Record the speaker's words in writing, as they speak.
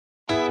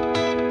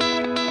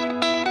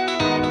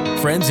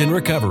Friends in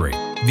Recovery,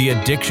 the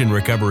Addiction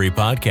Recovery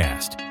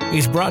Podcast,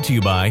 is brought to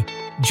you by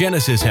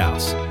Genesis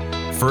House,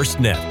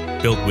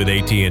 FirstNet, built with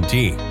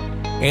AT&T,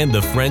 and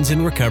the Friends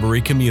in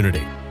Recovery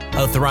community,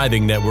 a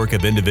thriving network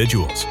of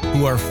individuals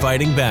who are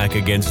fighting back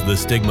against the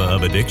stigma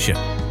of addiction.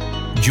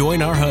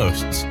 Join our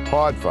hosts,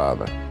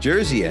 Podfather,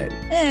 Jersey Ed,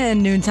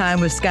 and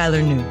Noontime with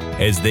Skylar Noon,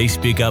 as they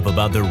speak up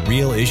about the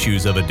real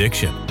issues of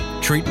addiction,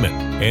 treatment,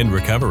 and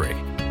recovery.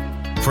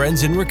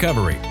 Friends in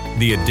Recovery,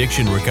 the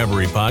Addiction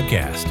Recovery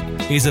Podcast,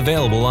 is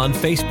available on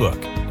Facebook,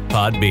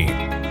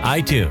 Podbean,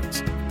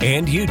 iTunes,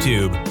 and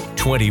YouTube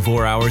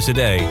 24 hours a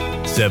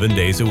day, 7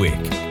 days a week.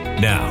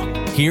 Now,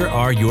 here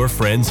are your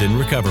Friends in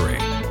Recovery.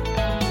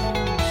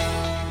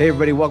 Hey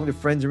everybody, welcome to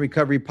Friends in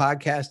Recovery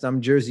Podcast.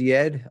 I'm Jersey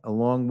Ed,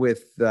 along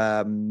with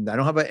I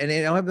don't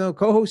have no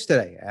co-host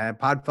today.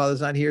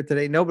 Podfather's not here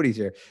today. Nobody's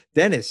here.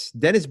 Dennis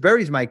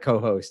Berry's my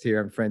co-host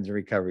here on Friends in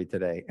Recovery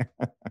today.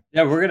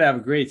 Yeah, we're gonna have a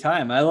great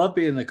time. I love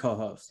being the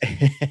co-host.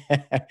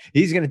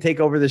 He's gonna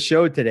take over the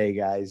show today,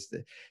 guys.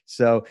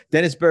 So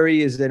Dennis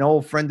Berry is an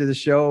old friend of the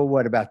show.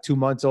 What, about 2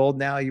 months old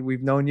now?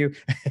 We've known you.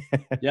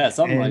 Yeah,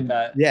 something like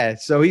that. Yeah,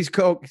 so he's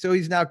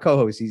now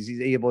co-host.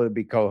 He's able to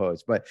be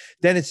co-host. But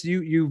Dennis,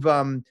 you've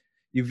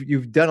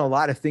done a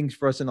lot of things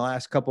for us in the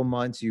last couple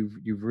months.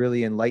 You've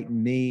really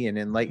enlightened me and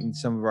enlightened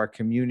some of our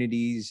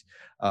communities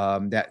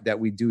that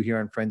we do here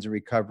on Friends in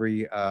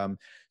Recovery.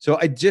 So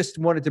I just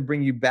wanted to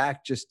bring you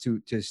back just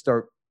to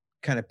start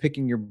kind of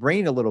picking your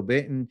brain a little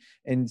bit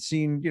and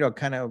seeing,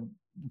 kind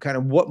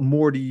of what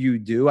more do you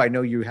do? I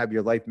know you have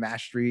your life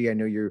mastery. I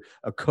know you're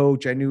a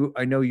coach. I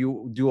know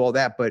you do all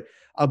that, but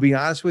I'll be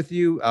honest with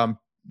you.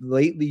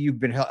 Lately, you've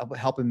been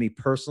helping me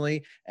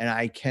personally, and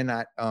I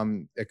cannot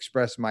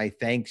express my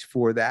thanks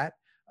for that.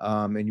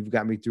 And you've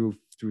got me through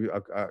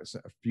a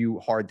few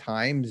hard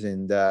times,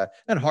 and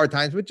not hard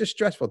times, but just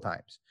stressful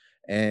times.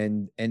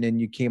 And then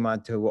you came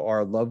on to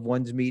our loved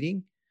ones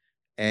meeting,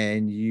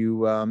 and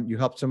you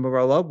helped some of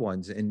our loved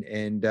ones,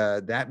 and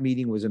that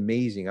meeting was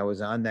amazing. I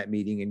was on that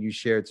meeting, and you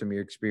shared some of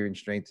your experience,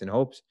 strengths, and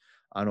hopes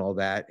on all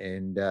that.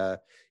 And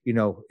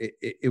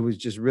it was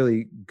just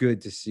really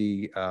good to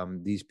see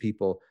these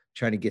people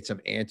trying to get some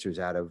answers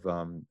out of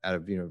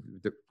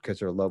because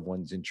their loved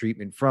ones in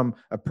treatment from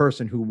a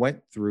person who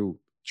went through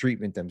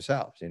treatment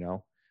themselves.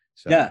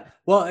 So yeah,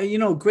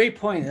 well, great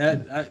point.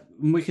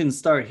 We can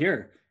start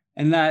here,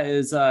 and that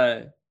is,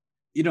 I'm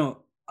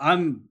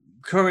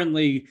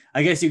currently,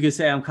 I guess you could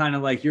say, I'm kind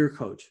of like your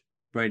coach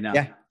right now.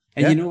 Yeah.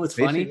 And yeah, you know what's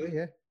funny?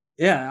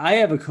 Yeah, I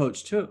have a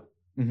coach too.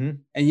 Mm-hmm.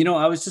 And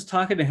I was just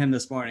talking to him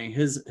this morning.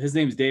 His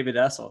name's David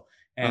Essel,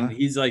 and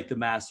he's like the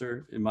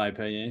master, in my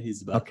opinion.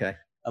 He's the best. Okay.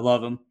 I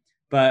love him.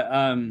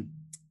 But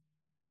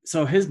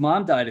so his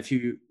mom died a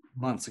few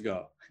months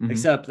ago,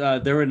 except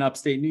they're in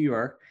upstate New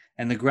York,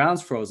 and the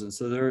ground's frozen,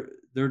 so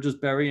they're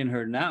just burying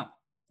her now.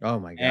 Oh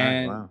my God!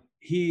 And wow.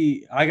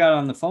 I got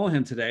on the phone with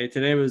him today.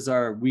 Today was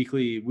our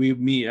weekly. We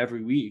meet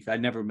every week. I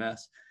never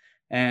miss.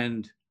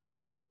 And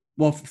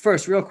well,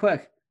 first, real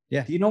quick,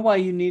 yeah. Do you know why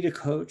you need a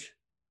coach?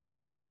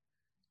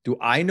 Do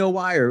I know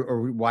why,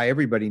 or why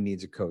everybody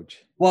needs a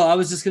coach? Well, I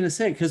was just gonna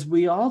say, because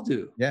we all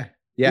do. Yeah.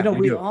 Yeah,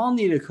 we all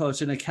need a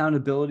coach, an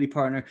accountability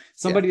partner,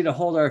 somebody to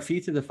hold our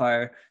feet to the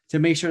fire to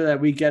make sure that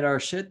we get our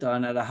shit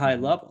done at a high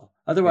level.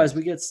 Otherwise,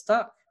 we get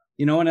stuck,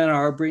 and then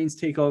our brains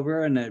take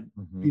over, and it,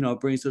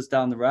 brings us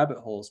down the rabbit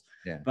holes.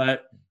 Yeah.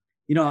 But,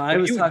 I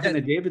was talking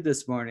to David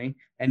this morning,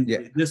 and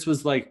this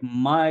was like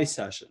my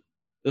session.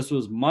 This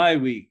was my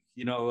week,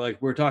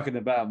 like we're talking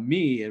about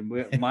me and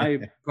my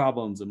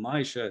problems and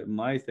my shit and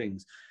my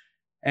things.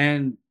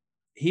 And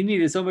he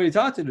needed somebody to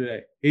talk to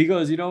today. He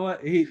goes, you know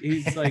what?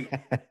 He's like,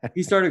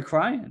 he started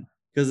crying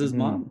because his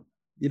mom,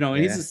 and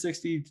he's a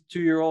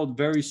 62-year-old,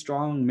 very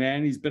strong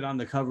man. He's been on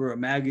the cover of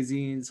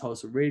magazines,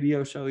 hosts a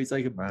radio show. He's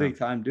like a big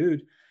time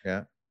dude.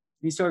 Yeah.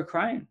 He started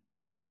crying.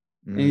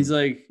 And he's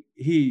like,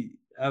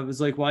 I was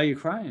like, why are you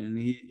crying?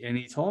 And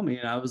he told me,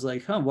 and I was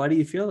like, why do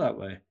you feel that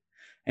way?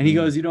 And he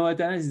goes, you know what,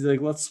 Dennis? He's like,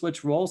 let's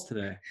switch roles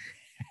today.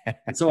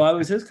 And so I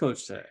was his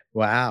coach today.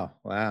 Wow.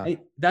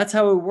 That's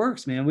how it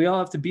works, man. We all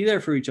have to be there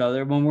for each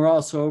other when we're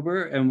all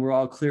sober and we're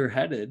all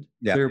clear-headed,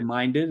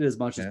 clear-minded as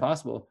much as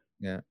possible.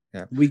 Yeah.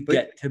 We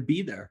get to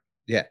be there.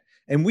 Yeah.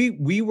 And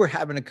we were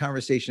having a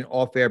conversation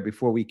off air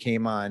before we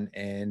came on,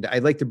 and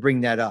I'd like to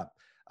bring that up.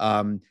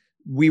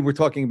 We were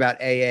talking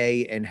about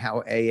AA and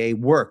how AA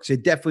works.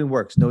 It definitely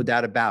works, no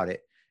doubt about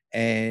it.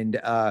 And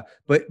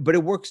but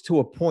it works to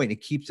a point.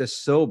 It keeps us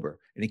sober,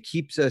 and it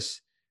keeps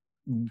us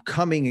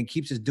coming and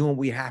keeps us doing what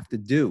we have to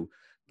do.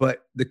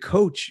 But the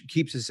coach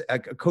keeps us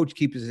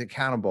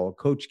accountable. A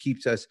coach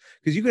keeps us,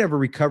 because you can have a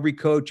recovery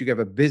coach, you can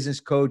have a business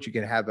coach, you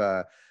can have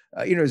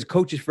there's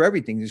coaches for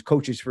everything. There's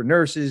coaches for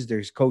nurses,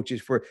 there's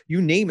coaches for,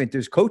 you name it,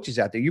 there's coaches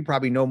out there. You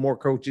probably know more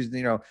coaches,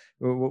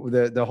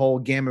 the whole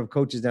gamut of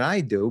coaches than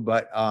I do,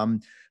 but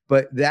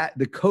that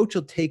the coach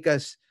will take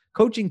us,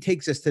 coaching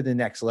takes us to the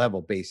next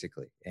level,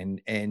 basically. And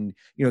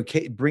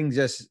brings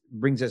us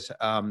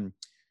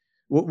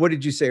what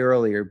did you say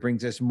earlier? It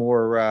brings us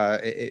more,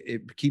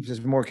 it keeps us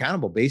more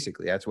accountable,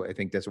 basically. That's what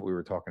we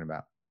were talking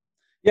about.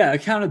 Yeah,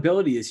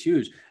 accountability is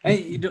huge.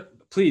 And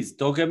please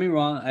don't get me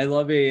wrong. I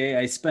love AA.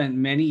 I spent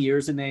many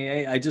years in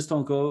AA. I just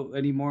don't go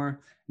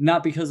anymore.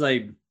 Not because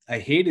I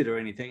hate it or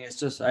anything. It's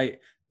just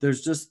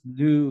there's just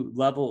new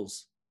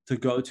levels to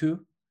go to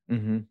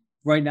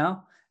right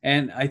now.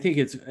 And I think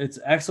it's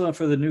excellent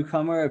for the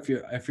newcomer.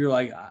 If you're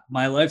like,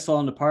 my life's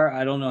falling apart,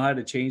 I don't know how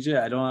to change it.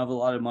 I don't have a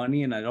lot of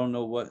money and I don't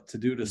know what to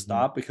do to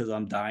stop because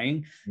I'm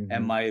dying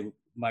and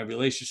my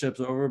relationship's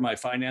over, my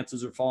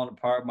finances are falling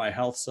apart, my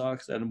health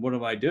sucks, and what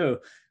do I do?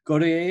 Go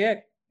to AA.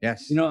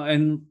 Yes.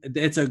 And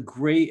it's a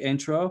great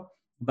intro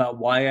about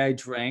why I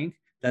drank,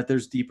 that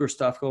there's deeper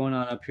stuff going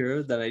on up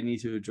here that I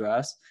need to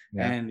address,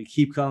 and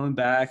keep coming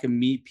back and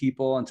meet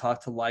people and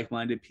talk to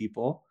like-minded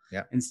people.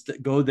 Yeah. And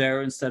go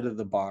there instead of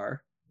the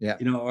bar. Yeah.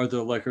 Or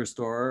the liquor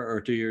store or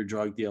to your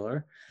drug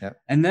dealer. Yeah.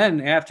 And then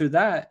after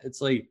that,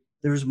 it's like,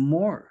 there's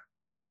more.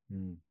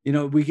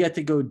 We get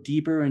to go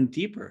deeper and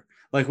deeper.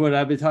 Like what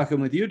I've been talking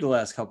with you the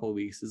last couple of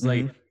weeks is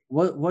like,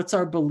 what's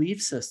our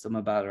belief system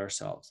about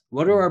ourselves?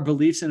 What are our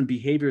beliefs and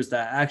behaviors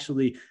that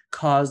actually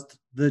caused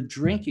the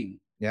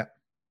drinking? Yeah.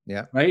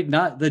 Yeah. Right.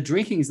 Not the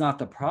drinking is not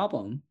the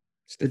problem.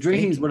 The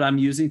drinking is what I'm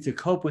using to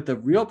cope with the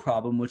real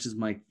problem, which is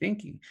my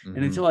thinking.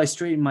 And until I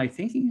straighten my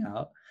thinking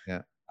out,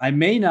 I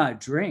may not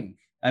drink.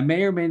 I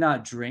may or may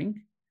not drink,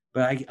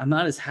 but I'm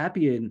not as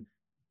happy and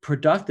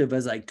productive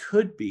as I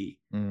could be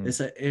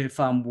if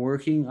I'm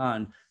working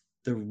on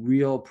the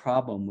real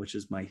problem, which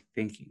is my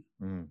thinking.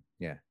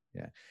 Yeah.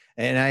 Yeah.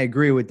 And I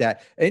agree with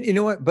that. And you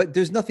know what? But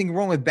there's nothing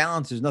wrong with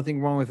balance. There's nothing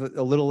wrong with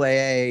a little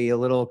AA, a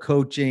little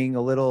coaching,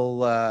 a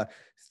little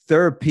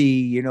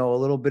therapy, a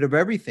little bit of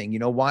everything.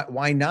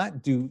 Why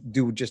not do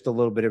just a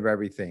little bit of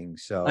everything?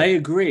 So I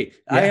agree.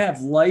 Yeah. I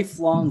have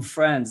lifelong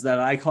friends that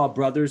I call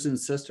brothers and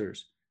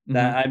sisters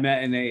that I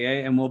met in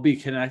AA, and we'll be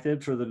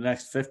connected for the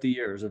next 50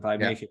 years if I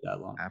make it that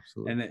long.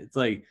 Absolutely. And it's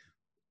like,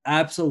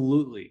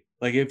 absolutely.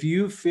 Like if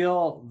you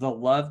feel the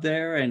love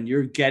there and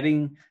you're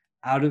getting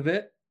out of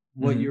it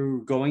what you're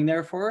going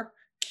there for,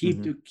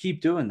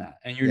 keep doing that.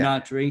 And you're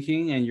not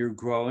drinking and you're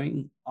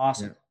growing.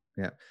 Awesome.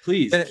 Yeah.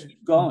 Please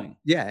keep going.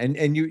 Yeah.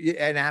 And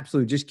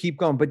absolutely just keep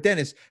going. But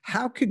Dennis,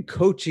 how can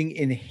coaching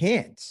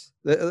enhance?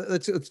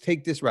 Let's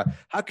take this route.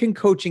 How can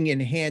coaching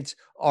enhance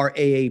our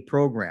AA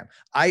program?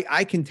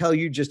 I can tell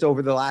you just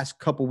over the last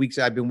couple of weeks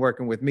I've been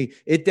working with me,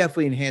 it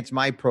definitely enhanced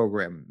my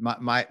program,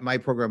 my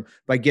program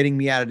by getting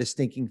me out of the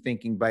stinking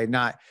thinking, by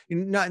not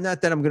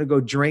that I'm going to go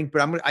drink,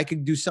 but I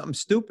could do something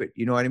stupid.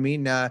 You know what I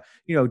mean?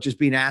 Just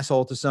be an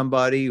asshole to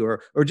somebody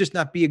or just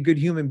not be a good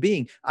human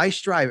being. I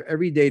strive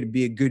every day to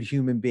be a good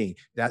human being.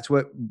 That's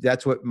what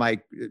my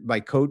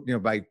coach,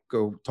 by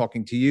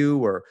talking to you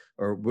or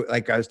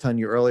like I was telling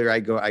you earlier,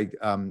 I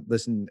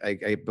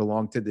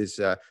belong to this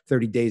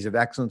 30 Days of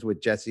Excellence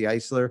with Jesse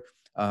Eisler,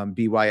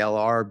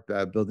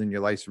 BYLR, Building Your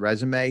Life's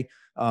Resume.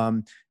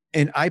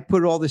 And I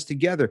put all this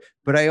together,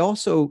 but I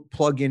also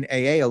plug in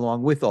AA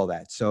along with all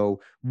that.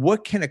 So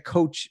what can a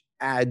coach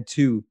add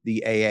to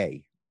the AA?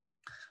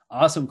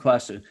 Awesome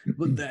question.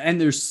 And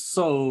that's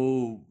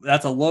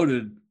a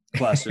loaded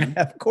question.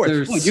 Of course.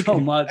 There's so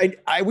much.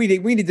 We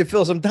need to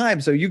fill some time.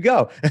 So you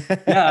go.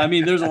 Yeah. I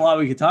mean, there's a lot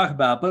we could talk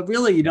about, but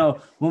really,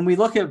 when we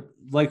look at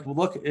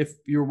if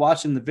you're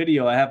watching the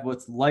video, I have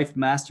what's Life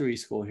Mastery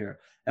School here.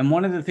 And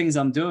one of the things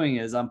I'm doing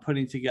is I'm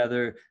putting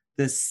together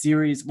this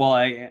series. Well,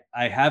 I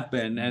have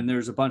been, and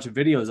there's a bunch of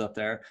videos up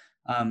there,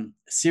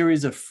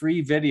 series of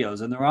free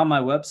videos, and they're on my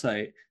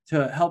website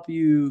to help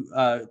you,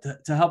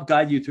 to help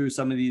guide you through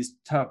some of these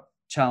tough,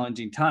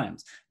 challenging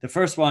times. The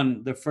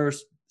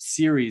first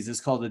series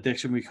is called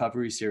Addiction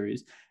Recovery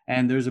Series.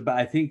 And there's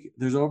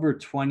over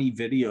 20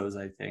 videos,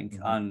 I think,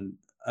 on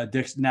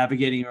addiction,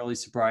 navigating early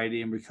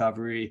sobriety and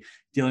recovery,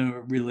 dealing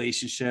with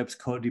relationships,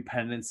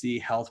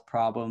 codependency, health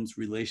problems,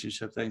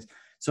 relationship things.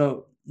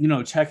 So,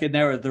 check it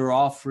there. They're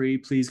all free.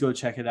 Please go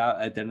check it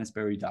out at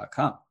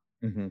dennisberry.com.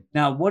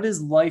 Now, what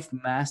is life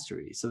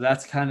mastery? So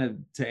that's kind of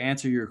to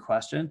answer your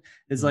question.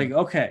 It's like,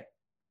 okay,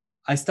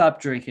 I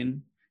stopped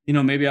drinking.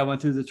 Maybe I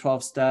went through the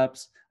 12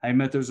 steps. I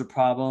admit there's a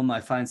problem.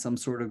 I find some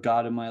sort of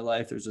God in my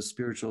life. There's a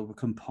spiritual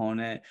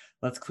component.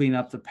 Let's clean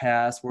up the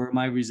past. Where am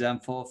I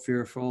resentful,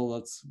 fearful?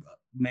 Let's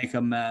make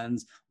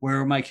amends. Where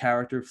are my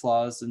character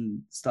flaws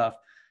and stuff?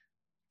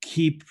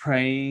 Keep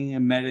praying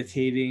and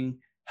meditating.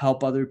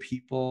 Help other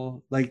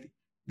people. Like,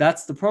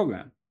 that's the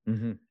program.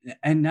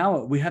 And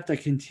now we have to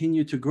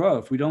continue to grow.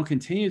 If we don't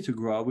continue to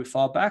grow, we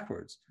fall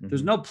backwards.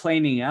 There's no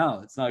planing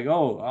out. It's not like,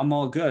 oh, I'm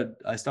all good.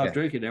 I stopped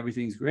drinking.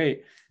 Everything's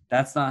great.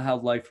 That's not how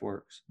life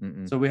works.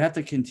 So we have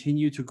to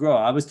continue to grow.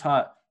 I was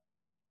taught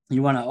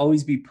you want to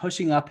always be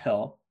pushing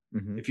uphill.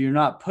 If you're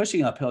not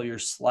pushing uphill, you're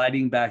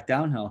sliding back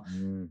downhill.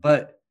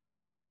 But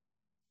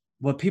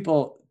what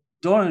people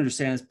don't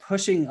understand is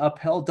pushing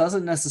uphill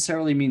doesn't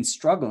necessarily mean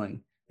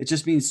struggling. It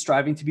just means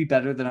striving to be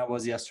better than I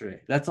was yesterday.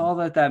 That's all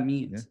that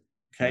means.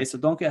 Okay. So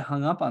don't get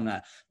hung up on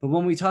that. But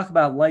when we talk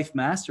about life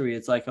mastery,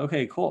 it's like,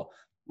 okay, cool.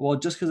 Well,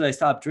 just because I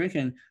stopped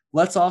drinking,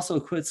 let's also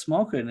quit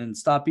smoking and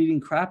stop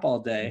eating crap all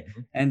day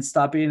and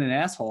stop being an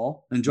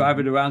asshole and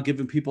driving around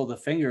giving people the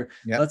finger.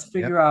 Let's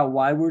figure out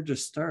why we're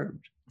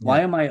disturbed.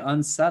 Why am I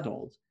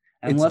unsettled?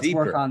 And let's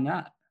work on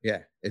that. Yeah,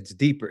 it's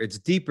deeper. It's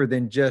deeper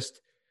than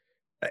just,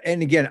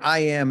 and again, I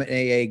am an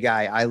AA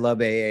guy. I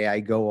love AA. I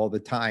go all the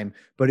time,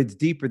 but it's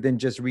deeper than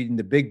just reading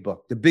the big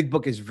book. The big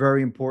book is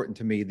very important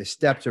to me. The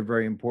steps are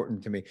very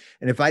important to me.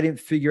 And if I didn't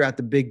figure out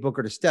the big book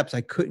or the steps,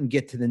 I couldn't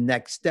get to the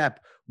next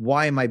step.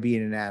 Why am I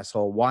being an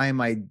asshole? Why am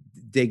I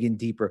digging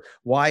deeper?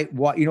 Why,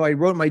 you know, I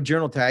wrote in my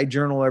journal today. I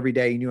journal every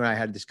day. You and I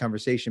had this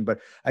conversation, but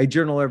I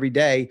journal every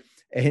day.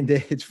 And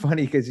it's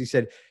funny because he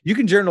said, you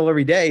can journal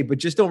every day, but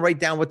just don't write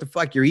down what the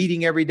fuck you're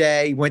eating every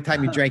day. One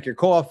time you drank your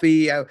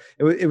coffee.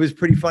 It was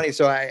pretty funny.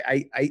 So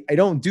I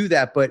don't do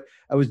that, but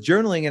I was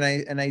journaling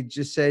and I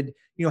just said,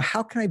 you know,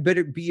 how can I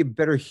be a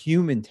better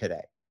human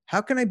today? How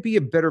can I be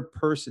a better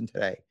person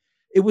today?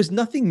 It was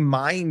nothing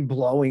mind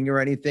blowing or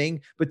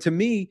anything, but to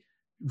me,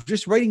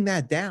 just writing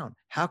that down,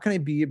 how can I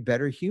be a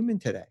better human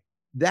today?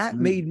 That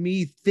made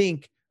me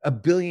think a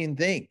billion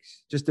things,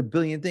 just a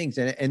billion things.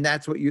 And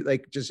that's what you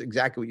like, just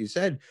exactly what you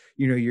said,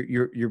 you know,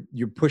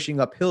 you're pushing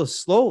uphill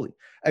slowly.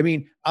 I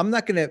mean, I'm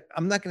not going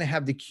to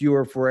have the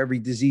cure for every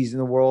disease in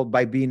the world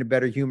by being a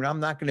better human. I'm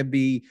not going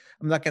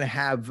to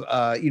have,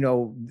 you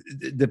know,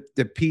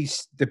 the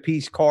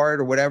peace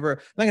card or whatever. I'm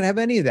not going to have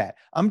any of that.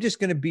 I'm just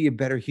going to be a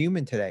better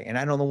human today. And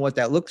I don't know what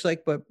that looks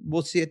like, but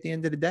we'll see at the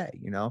end of the day,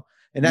 you know?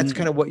 And that's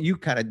kind of what you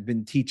kind of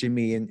been teaching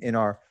me in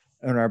our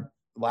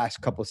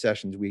last couple of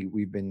sessions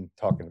we've been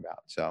talking about.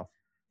 So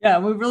yeah,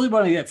 we really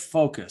want to get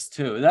focused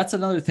too. That's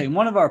another thing.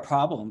 One of our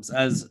problems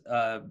as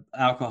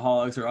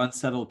alcoholics or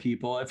unsettled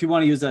people, if you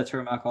want to use that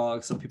term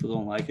alcoholics, some people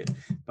don't like it,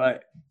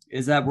 but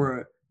is that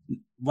we're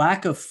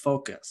lack of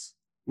focus,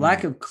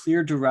 lack of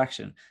clear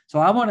direction. So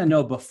I want to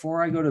know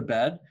before I go to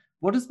bed,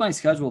 what does my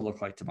schedule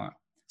look like tomorrow?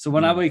 So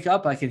when I wake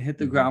up, I can hit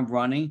the ground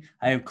running.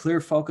 I have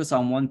clear focus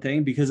on one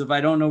thing, because if I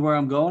don't know where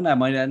I'm going, I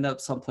might end up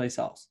someplace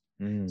else.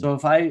 So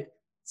if I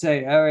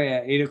say, all right,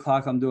 at 8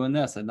 o'clock, I'm doing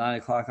this. At 9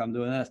 o'clock, I'm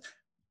doing this.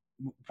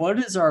 What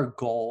is our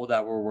goal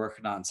that we're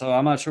working on? So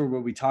I'm not sure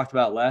what we talked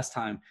about last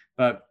time,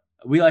 but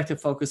we like to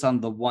focus on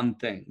the one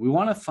thing. We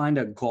want to find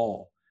a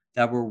goal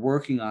that we're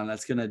working on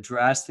that's going to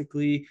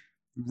drastically,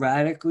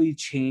 radically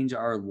change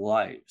our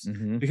lives.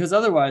 Because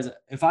otherwise,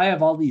 if I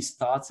have all these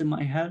thoughts in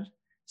my head,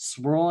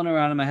 swirling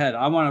around in my head,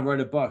 I want to write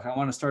a book, I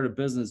want to start a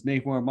business,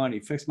 make more money,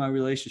 fix my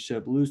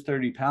relationship, lose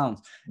 30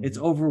 pounds. It's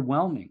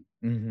overwhelming.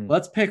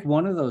 Let's pick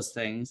one of those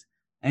things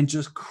and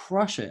just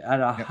crush it at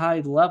a high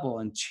level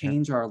and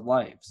change our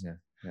lives.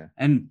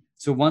 And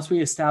so once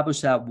we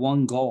establish that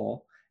one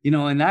goal, you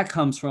know, and that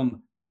comes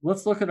from,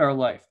 let's look at our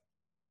life.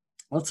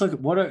 Let's look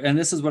at and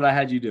this is what I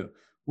had you do.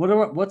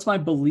 What's my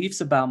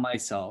beliefs about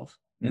myself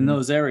in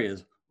those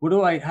areas?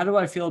 How do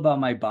I feel about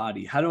my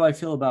body? How do I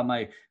feel about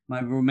my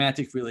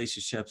romantic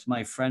relationships,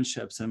 my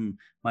friendships and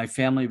my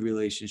family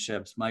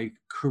relationships, my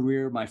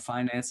career, my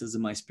finances,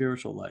 and my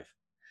spiritual life?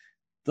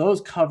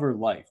 Those cover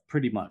life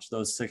pretty much,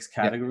 those 6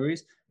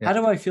 categories. How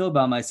do I feel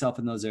about myself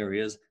in those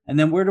areas? And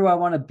then where do I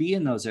want to be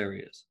in those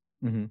areas?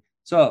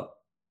 So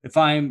if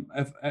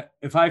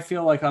I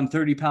feel like I'm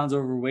 30 pounds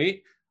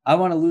overweight, I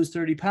want to lose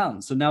 30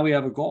 pounds. So now we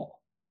have a goal.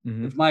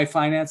 If my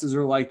finances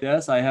are like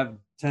this, I have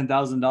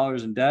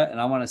 $10,000 in debt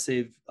and I want to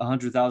save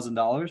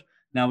 $100,000.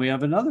 Now we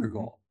have another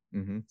goal.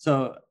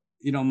 So,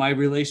 you know, my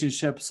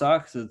relationship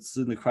sucks. It's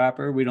in the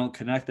crapper. We don't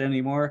connect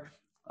anymore.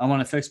 I want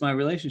to fix my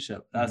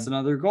relationship. That's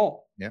another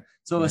goal.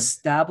 So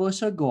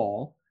establish a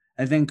goal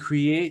and then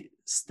create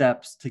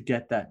steps to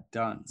get that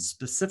done,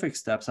 specific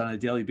steps on a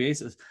daily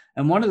basis.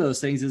 And one of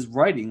those things is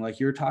writing, like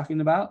you're talking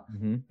about.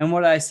 And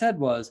what I said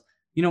was,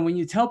 you know, when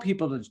you tell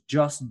people to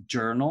just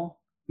journal,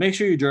 make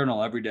sure you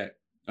journal every day.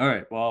 All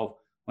right, well,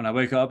 when I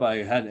wake up,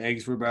 I had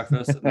eggs for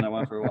breakfast and then I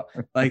went for a walk.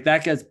 Like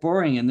that gets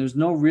boring and there's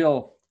no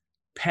real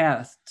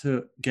path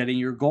to getting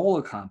your goal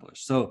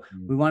accomplished. So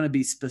we want to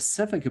be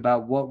specific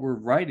about what we're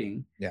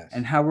writing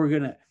and how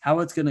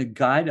it's going to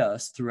guide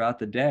us throughout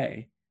the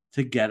day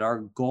to get our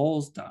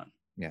goals done.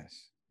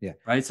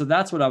 Right. So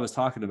that's what I was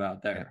talking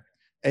about there.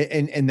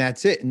 And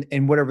that's it.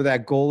 And whatever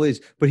that goal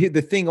is. But here,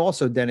 the thing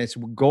also, Dennis,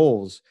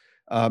 goals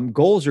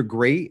are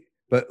great.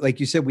 But like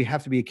you said, we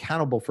have to be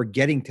accountable for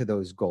getting to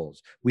those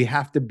goals. We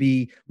have to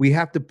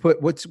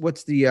put,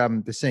 what's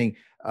the saying,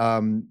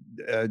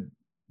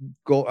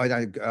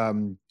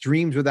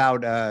 dreams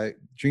without, oh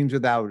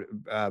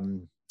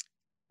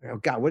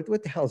God,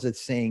 what the hell is it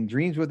saying?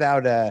 Dreams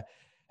without,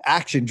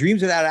 action.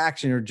 Dreams without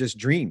action are just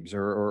dreams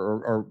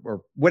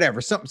or whatever.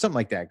 Something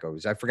like that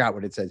goes. I forgot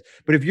what it says.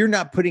 But if you're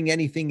not putting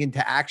anything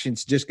into action,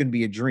 it's just going to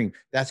be a dream.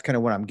 That's kind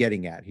of what I'm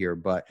getting at here.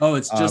 But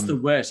it's just a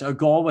wish. A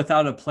goal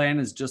without a plan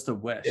is just a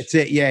wish. It's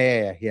it.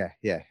 Yeah.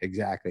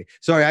 Exactly.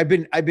 Sorry, I've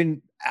been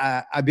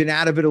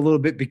out of it a little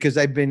bit because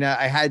I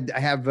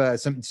have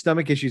some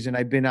stomach issues and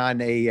I've been on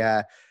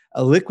a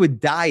liquid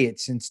diet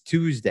since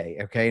Tuesday.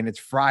 Okay, and it's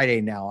Friday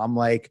now. I'm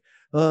like,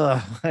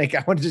 like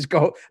I just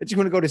want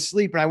to go to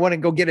sleep and I want to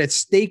go get a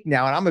steak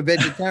now. And I'm a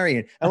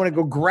vegetarian. I want to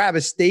go grab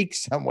a steak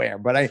somewhere,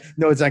 but I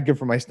know it's not good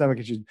for my stomach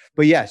issues.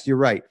 But yes, you're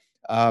right.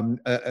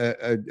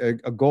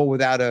 A goal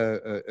without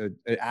an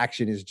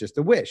action is just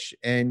a wish.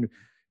 And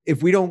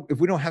if we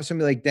don't have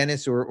somebody like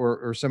Dennis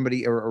or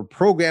somebody or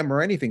program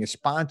or anything, a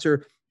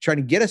sponsor trying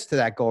to get us to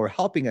that goal or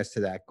helping us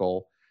to that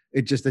goal,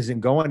 it just doesn't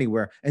go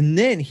anywhere. And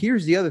then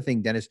here's the other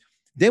thing, Dennis,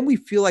 then we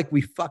feel like we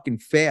fucking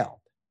failed,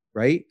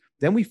 right?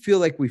 Then we feel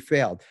like we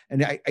failed.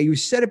 And you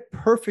said it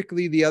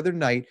perfectly the other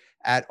night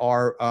at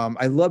our,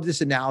 I love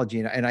this analogy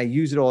and I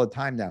use it all the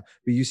time now,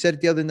 but you said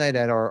it the other night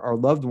at our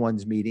loved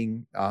ones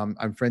meeting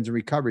on Friends in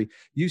Recovery.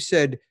 You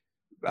said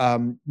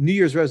New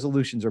Year's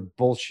resolutions are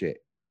bullshit.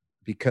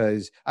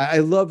 Because I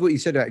love what you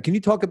said. Can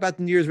you talk about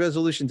the New Year's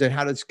resolutions and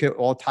how does it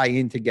all tie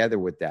in together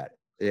with that?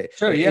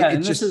 Sure. Yeah.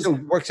 It just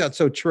works out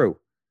so true.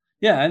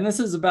 Yeah. And this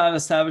is about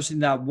establishing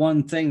that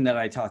one thing that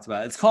I talked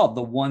about. It's called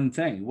the one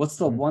thing. What's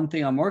the one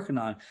thing I'm working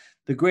on?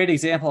 The great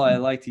example I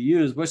like to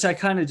use, which I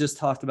kind of just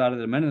talked about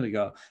it a minute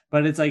ago,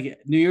 but it's like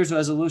New Year's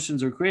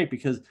resolutions are great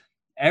because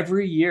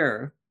every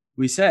year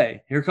we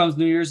say, here comes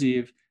New Year's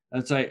Eve.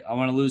 That's right. I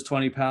want to lose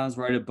 20 pounds,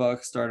 write a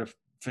book, start a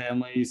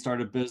family,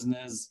 start a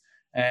business,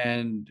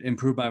 and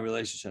improve my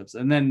relationships.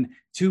 And then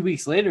 2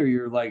 weeks later,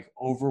 you're like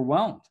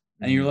overwhelmed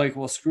and you're like,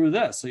 well, screw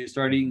this. So you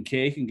start eating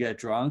cake and get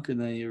drunk and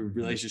then your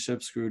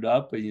relationship screwed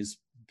up and you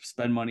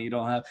spend money you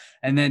don't have.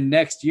 And then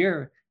next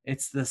year,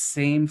 it's the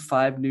same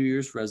 5 New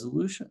Year's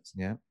resolutions.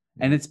 Yeah.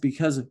 And it's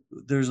because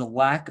there's a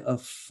lack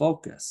of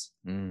focus.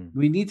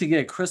 We need to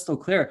get crystal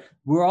clear.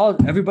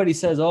 Everybody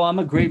says, oh, I'm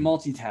a great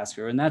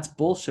multitasker. And that's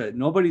bullshit.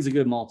 Nobody's a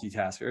good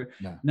multitasker.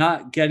 No.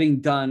 Not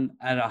getting done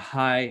at a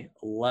high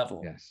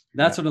level. Yes.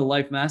 That's what a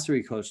life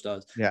mastery coach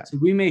does. Yeah. So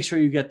we make sure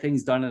you get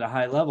things done at a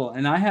high level.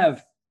 And I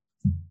have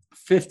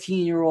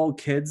 15-year-old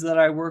kids that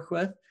I work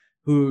with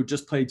who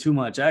just play too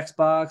much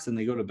Xbox and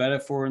they go to bed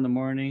at 4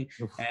 a.m.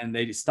 and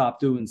they stop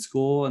doing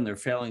school and they're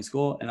failing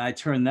school. And I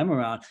turn them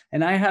around.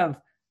 And I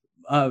have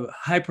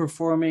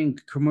high-performing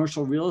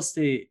commercial real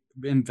estate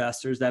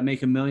investors that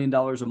make $1 million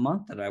a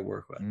month that I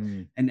work with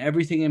and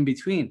everything in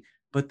between.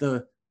 But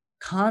the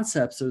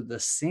concepts are the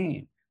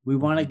same. We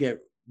want to get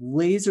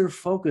laser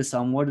focused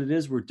on what it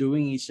is we're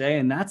doing each day.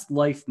 And that's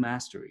life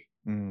mastery.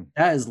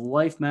 That is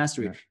life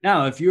mastery. Yeah.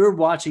 Now, if you're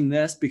watching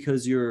this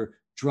because you're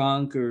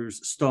drunk or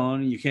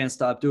stoned and you can't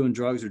stop doing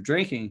drugs or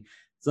drinking,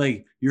 it's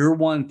like your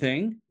one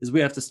thing is we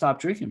have to stop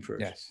drinking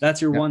first. Yes.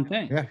 That's your one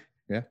thing.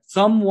 Yeah.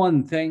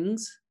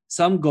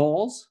 Some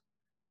goals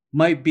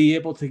might be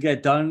able to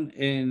get done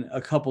in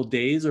a couple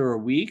days or a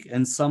week,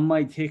 and some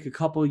might take a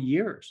couple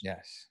years.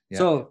 Yes. Yeah.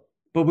 So,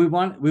 but we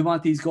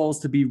want these goals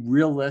to be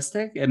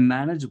realistic and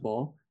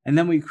manageable, and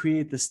then we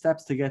create the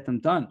steps to get them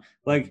done.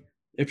 Like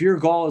if your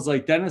goal is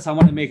like, Dennis, I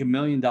want to make $1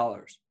 million.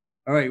 All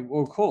right,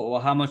 well, cool.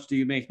 Well, how much do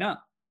you make now?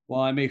 Well,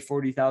 I make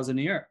 $40,000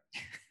 a year.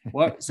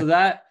 What? So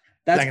that's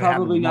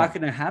probably not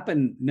going to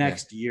happen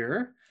next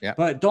year. Yeah.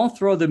 But don't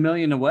throw the $1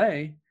 million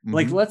away.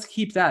 Like, let's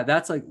keep that.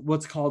 That's like we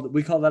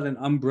call that an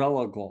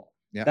umbrella goal.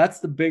 Yeah. That's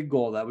the big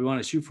goal that we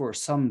want to shoot for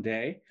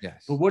someday.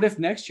 Yes. But what if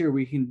next year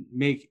you can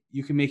make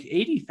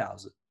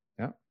 80,000?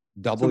 Yeah.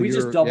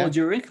 Just doubled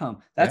your income.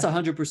 That's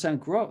 100%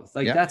 growth.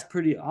 Like that's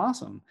pretty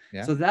awesome.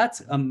 Yeah. So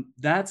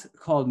that's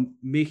called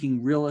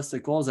making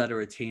realistic goals that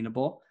are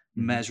attainable,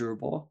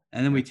 measurable,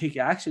 and then we take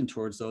action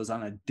towards those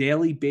on a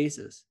daily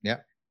basis. Yeah.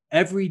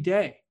 Every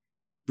day.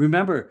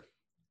 Remember,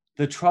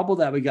 the trouble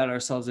that we got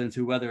ourselves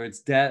into, whether it's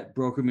debt,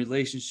 broken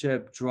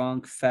relationship,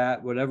 drunk,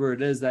 fat, whatever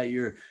it is that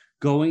you're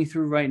going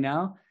through right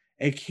now,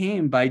 it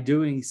came by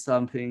doing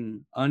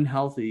something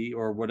unhealthy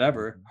or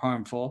whatever,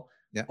 harmful,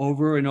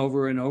 over and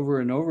over and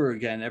over and over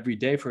again every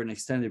day for an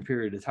extended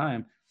period of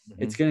time.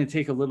 It's going to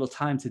take a little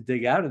time to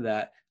dig out of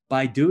that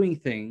by doing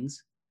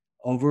things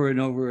over and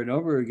over and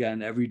over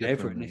again every day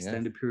for an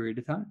extended period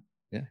of time.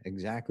 Yeah,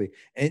 exactly.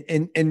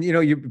 And you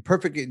know, you're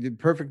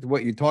perfect.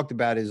 What you talked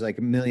about is like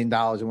 $1 million.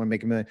 I want to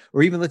make $1 million,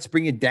 or even let's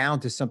bring it down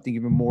to something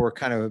even more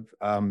kind of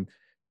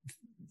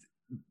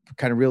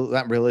real,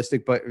 not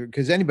realistic, but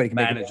because anybody can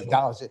make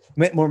 $1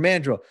 million, more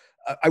manageable.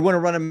 I want to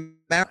run a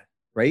marathon,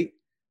 right?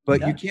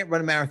 But you can't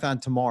run a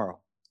marathon tomorrow,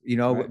 you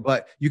know,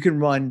 but you can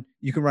run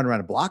around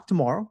a block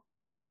tomorrow,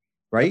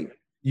 right?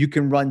 You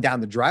can run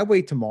down the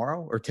driveway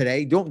tomorrow or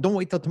today. Don't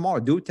wait till tomorrow.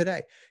 Do it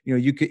today. You know,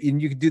 you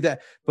could do that.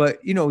 But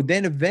you know,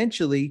 then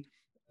eventually,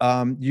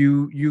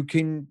 you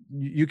can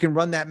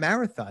run that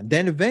marathon.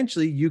 Then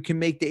eventually you can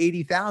make the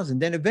 80,000.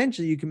 Then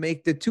eventually you can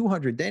make the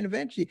 200. Then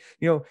eventually,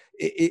 you know,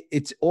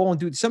 it's all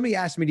into. Somebody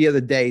asked me the other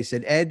day,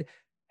 said, Ed,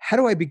 how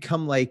do I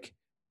become like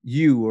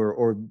you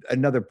or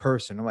another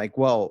person? I'm like,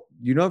 well,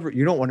 you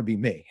don't want to be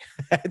me.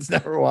 That's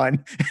number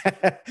one.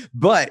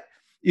 But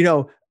you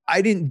know,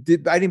 I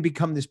didn't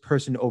become this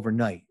person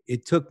overnight.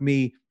 It took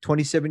me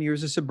 27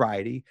 years of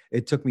sobriety.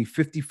 It took me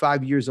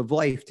 55 years of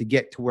life to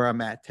get to where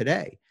I'm at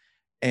today.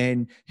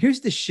 And here's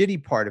the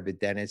shitty part of it,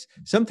 Dennis.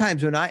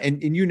 Sometimes when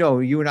and you know,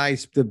 you and I,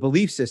 the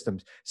belief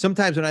systems,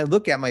 sometimes when I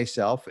look at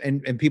myself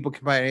and people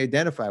can probably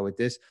identify with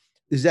this,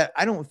 is that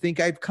I don't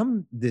think I've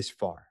come this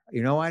far.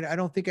 You know, I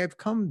don't think I've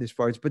come this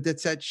far. But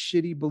that's that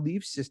shitty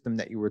belief system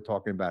that you were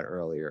talking about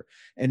earlier.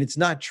 And it's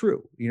not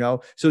true, you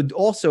know? So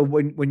also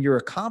when you're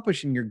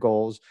accomplishing your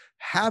goals,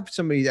 have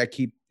somebody that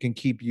can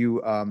keep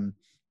you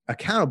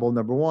accountable,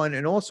 number one,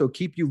 and also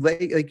keep you,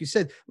 like you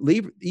said,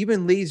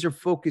 even laser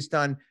focused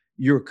on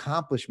your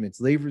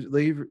accomplishments,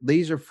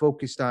 laser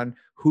focused on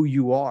who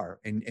you are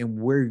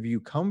and where you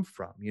come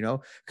from,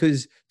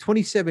 because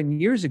 27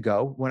 years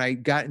ago, when I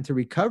got into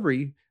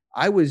recovery,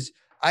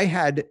 I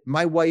had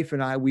my wife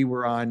and we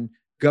were on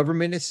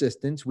government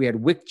assistance. We had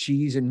WIC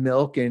cheese and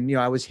milk. And,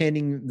 I was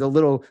handing the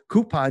little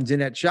coupons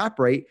in at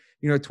ShopRite,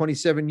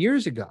 27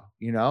 years ago,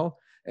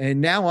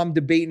 and now I'm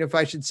debating if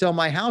I should sell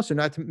my house or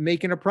not to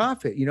making a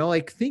profit, we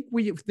have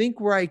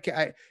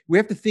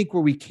to think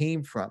where we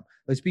came from.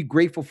 Let's be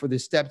grateful for the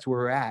steps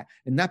we're at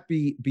and not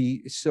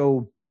be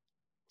so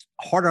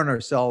hard on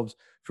ourselves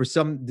for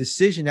some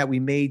decision that we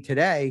made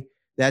today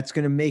that's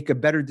going to make a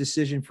better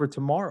decision for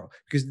tomorrow.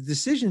 Because the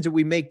decisions that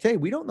we make today,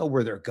 we don't know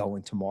where they're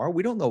going tomorrow.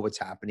 We don't know what's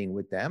happening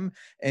with them.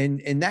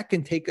 And that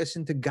can take us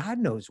into God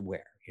knows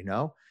where,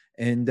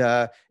 and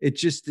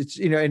it's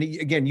and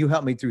again, you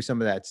helped me through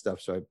some of that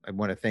stuff. So I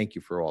want to thank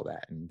you for all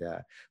that. And,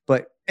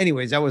 but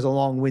anyways, that was a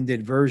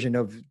long-winded version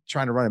of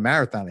trying to run a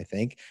marathon, I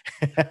think.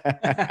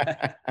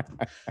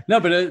 No,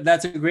 but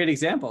that's a great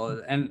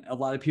example. And a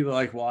lot of people are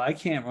like, well, I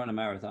can't run a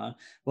marathon.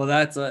 Well,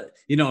 that's an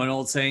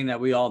old saying that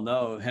we all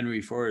know.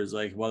 Henry Ford is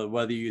like, well,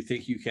 whether you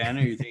think you can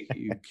or you think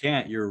you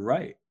can't, you're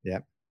right.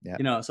 Yep.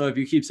 Yeah. So if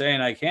you keep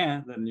saying I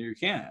can't, then you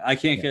can't. I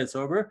can't get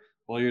sober.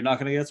 Well, you're not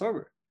going to get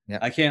sober. Yeah.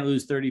 I can't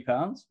lose 30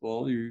 pounds.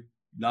 Well, you're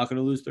not going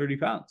to lose 30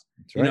 pounds.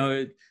 That's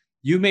right.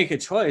 You make a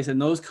choice,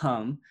 and those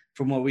come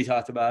from what we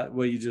talked about,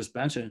 what you just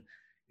mentioned,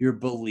 your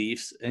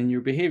beliefs and your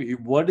behavior.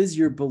 What is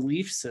your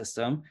belief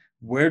system?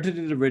 Where did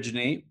it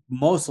originate?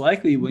 Most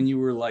likely when you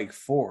were like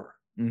 4,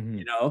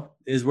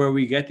 is where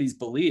we get these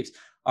beliefs.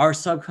 Our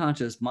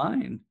subconscious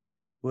mind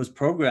was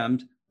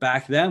programmed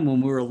back then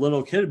when we were a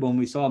little kid, when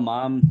we saw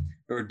mom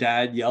or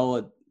dad yell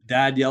at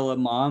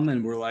mom,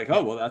 and we're like,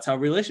 oh, well, that's how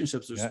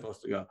relationships are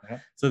supposed to go. Yeah.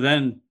 So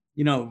then,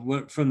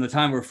 from the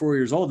time we're 4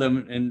 years old,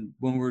 and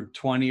when we're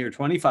 20 or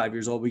 25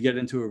 years old, we get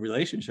into a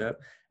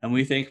relationship and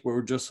we think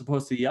we're just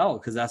supposed to yell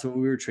because that's what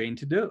we were trained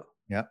to do.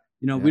 Yeah.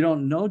 We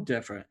don't know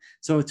different.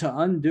 So to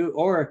undo,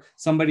 or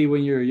somebody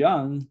when you're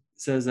young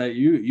says that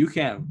you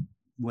can't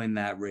win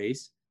that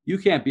race. You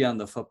can't be on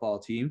the football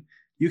team.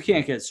 You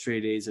can't get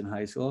straight A's in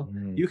high school.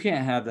 You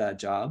can't have that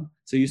job.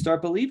 So you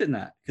start believing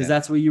that because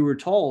that's what you were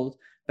told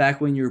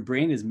back when your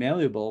brain is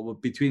malleable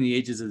between the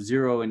ages of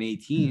 0 and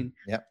 18.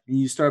 Yep. And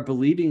you start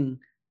developing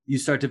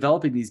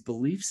these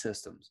belief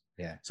systems.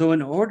 Yeah. So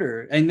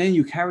and then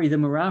you carry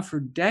them around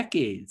for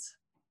decades.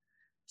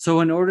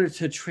 So in order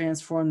to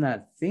transform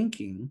that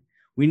thinking,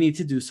 we need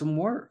to do some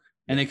work.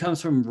 And it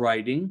comes from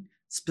writing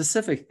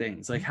specific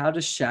things, like how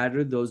to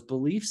shatter those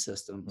belief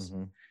systems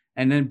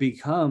and then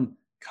become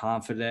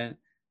confident,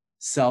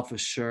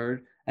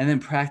 self-assured, and then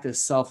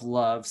practice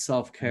self-love,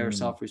 self-care,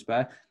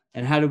 self-respect.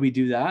 And how do we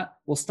do that?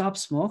 Well, stop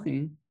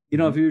smoking.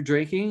 If you're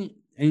drinking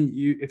and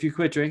if you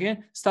quit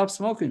drinking, stop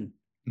smoking.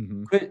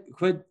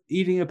 Quit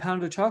eating a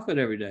pound of chocolate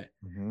every day.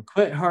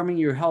 Quit harming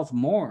your health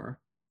more,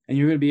 and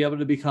you're going to be able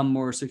to become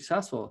more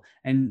successful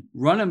and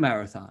run a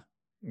marathon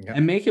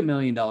and make $1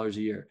 million a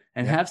year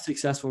and have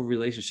successful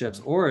relationships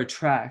or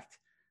attract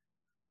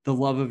the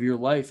love of your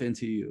life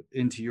into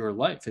your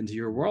life, into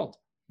your world.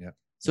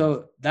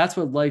 So that's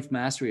what life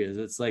mastery is.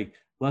 It's like,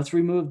 let's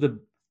remove the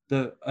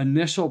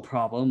initial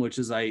problem, which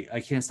is I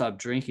can't stop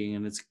drinking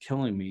and it's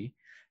killing me.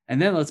 And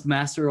then let's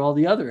master all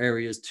the other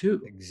areas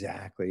too.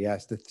 Exactly.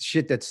 Yes. The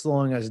shit that's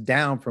slowing us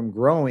down from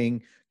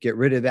growing, get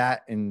rid of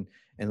that and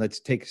let's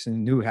take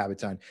some new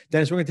habits on.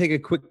 Dennis, we're going to take a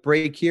quick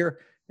break here.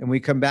 And when we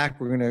come back,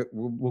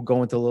 we'll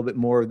go into a little bit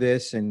more of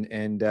this and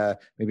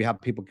maybe how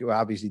people go,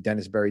 obviously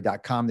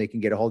DennisBerry.com, they can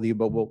get a hold of you,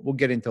 but we'll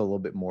get into a little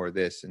bit more of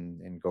this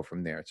and go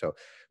from there. So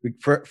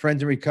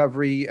Friends in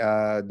Recovery,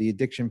 the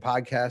Addiction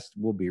Podcast,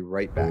 we'll be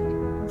right back.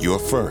 You're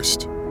first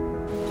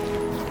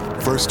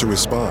to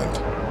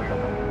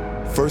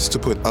respond, first to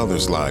put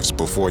others' lives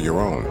before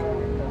your own.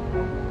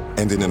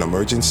 And in an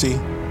emergency,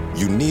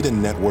 you need a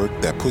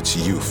network that puts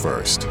you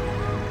first.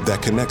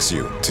 That connects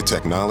you to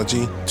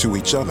technology, to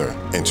each other,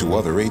 and to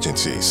other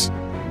agencies.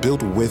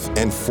 Built with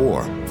and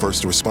for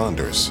first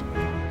responders.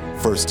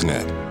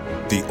 FirstNet,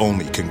 the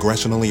only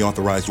congressionally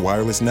authorized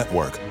wireless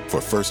network for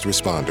first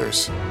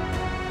responders.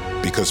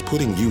 Because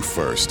putting you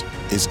first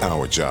is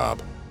our job.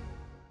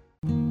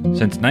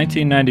 Since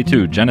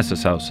 1992,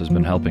 Genesis House has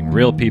been helping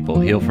real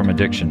people heal from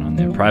addiction on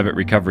their private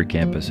recovery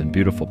campus in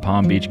beautiful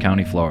Palm Beach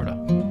County, Florida.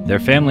 Their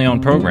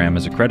family-owned program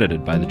is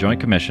accredited by the Joint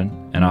Commission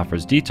and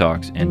offers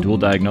detox and dual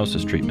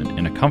diagnosis treatment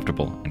in a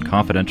comfortable and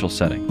confidential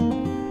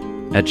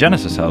setting. At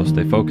Genesis House,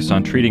 they focus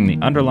on treating the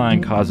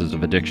underlying causes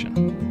of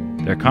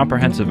addiction. Their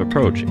comprehensive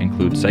approach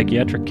includes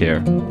psychiatric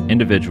care,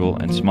 individual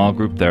and small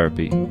group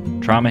therapy,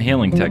 trauma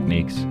healing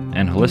techniques,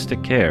 and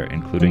holistic care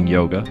including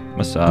yoga,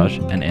 massage,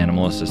 and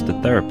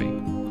animal-assisted therapy.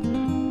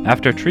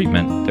 After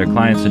treatment, their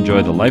clients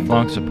enjoy the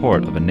lifelong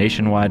support of a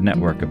nationwide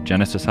network of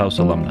Genesis House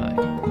alumni.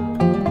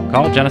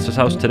 Call Genesis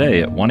House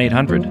today at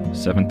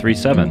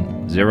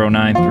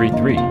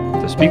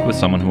 1-800-737-0933 to speak with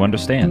someone who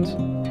understands.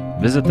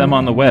 Visit them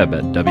on the web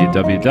at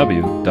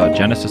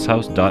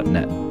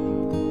www.genesishouse.net.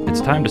 It's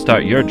time to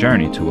start your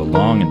journey to a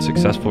long and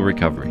successful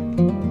recovery.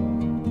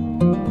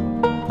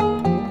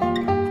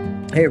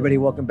 Hey, everybody.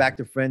 Welcome back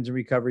to Friends in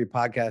Recovery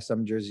podcast.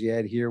 I'm Jersey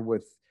Ed here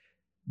with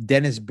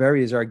Dennis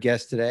Berry as our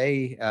guest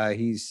today.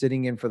 He's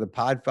sitting in for the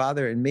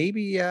Podfather, and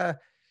maybe I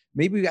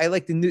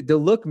like the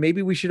look.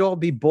 Maybe we should all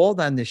be bald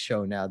on this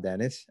show now,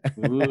 Dennis.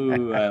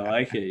 Ooh, I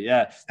like it.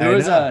 Yeah. There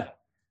was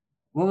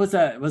what was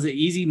that? Was it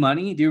Easy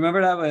Money? Do you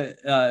remember that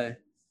with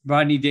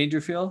Rodney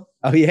Dangerfield?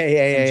 Oh,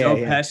 yeah. Joe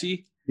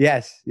Pesci?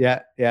 Yes.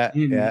 Yeah.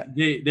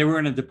 They were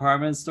in a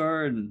department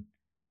store, and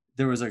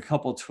there was a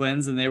couple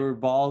twins, and they were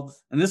bald.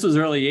 And this was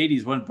early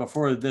 80s,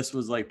 before this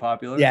was like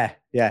popular. Yeah.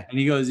 And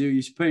he goes, you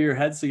should put your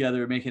heads together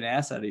and make an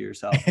ass out of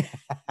yourself.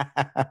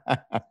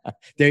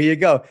 There you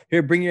go.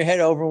 Here, bring your head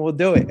over and we'll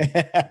do it.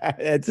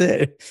 That's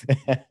it.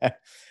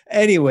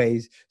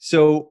 Anyways,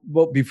 so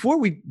before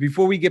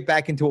we get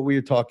back into what we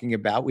were talking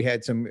about, we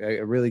had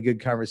a really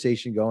good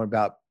conversation going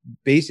about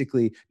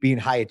basically being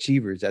high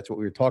achievers. That's what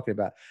we were talking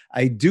about.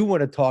 I do want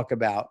to talk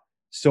about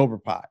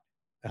SoberPod.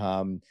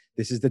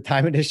 This is the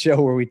time of the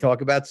show where we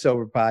talk about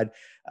SoberPod.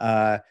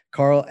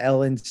 Carl,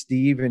 Ellen,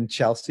 Steve, and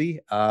Chelsea.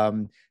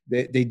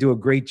 They do a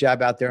great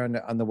job out there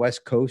on the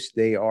West Coast.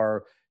 They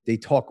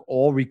talk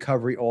all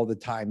recovery all the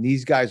time.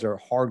 These guys are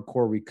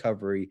hardcore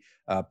recovery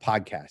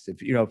podcasts.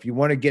 If you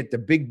want to get the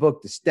big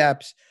book, the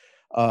steps,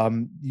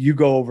 you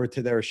go over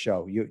to their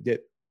show.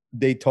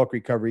 They talk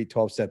recovery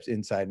 12 steps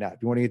inside and out.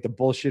 If you want to get the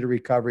bullshit of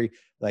recovery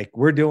like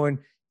we're doing,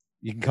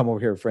 you can come over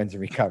here, Friends in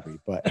Recovery.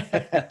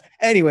 But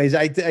anyways,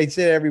 I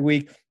say it every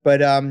week. But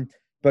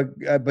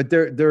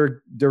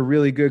they're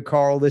really good.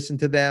 Carl, listen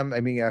to them.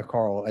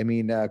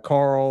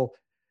 Carl.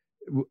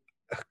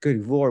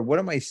 Good Lord, what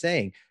am I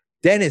saying?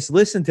 Dennis,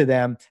 listen to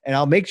them, and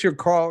I'll make sure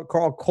Carl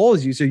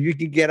calls you so you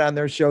can get on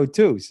their show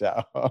too.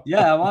 So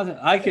yeah,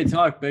 I could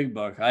talk big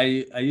book.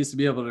 I used to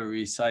be able to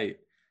recite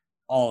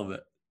all of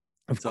it.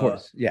 Of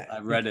course, yeah. I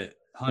read it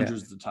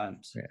hundreds of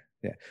times.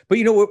 Yeah. But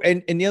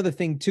and the other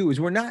thing too is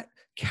we're not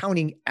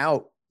counting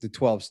out the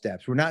 12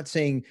 steps. We're not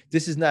saying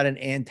this is not an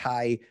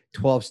anti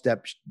 12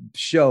 step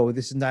show.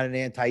 This is not an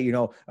anti,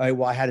 all right,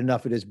 well, I had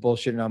enough of this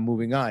bullshit and I'm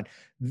moving on.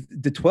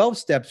 The 12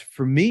 steps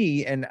for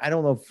me, and I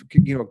don't know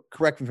if,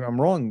 correct me if I'm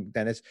wrong,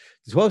 Dennis,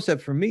 the 12 step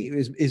for me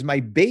is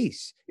my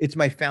base. It's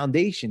my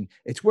foundation.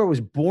 It's where I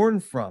was born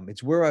from.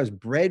 It's where I was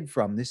bred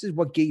from. This is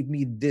what gave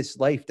me this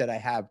life that I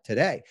have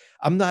today.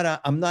 I'm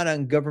not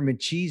on government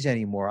cheese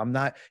anymore. I'm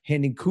not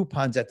handing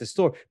coupons at the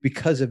store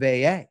because of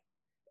AA.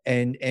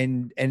 And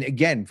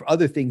again, for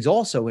other things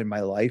also in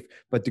my life,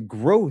 but the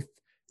growth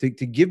to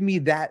give me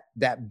that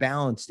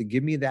balance, to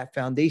give me that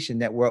foundation,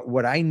 that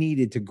what I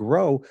needed to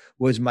grow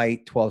was my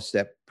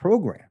 12-step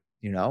program,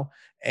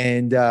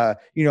 and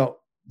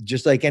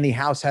just like any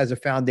house has a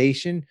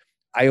foundation,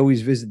 I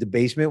always visit the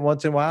basement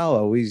once in a while. I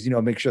always,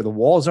 make sure the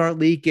walls aren't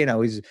leaking. I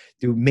always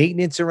do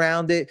maintenance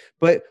around it,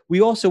 but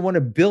we also want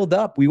to build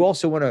up. We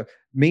also want to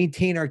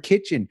maintain our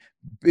kitchen,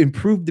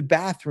 improve the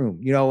bathroom,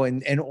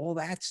 and all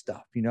that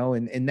stuff,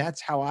 and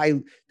that's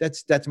how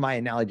that's my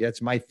analogy.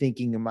 That's my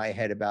thinking in my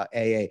head about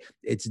AA.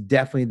 It's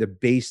definitely the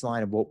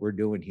baseline of what we're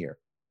doing here.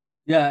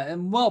 Yeah.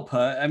 And well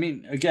put. I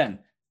mean, again,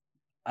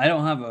 I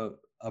don't have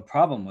a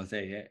problem with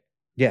AA.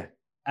 Yeah.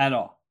 At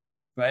all.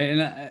 Right.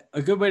 And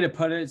a good way to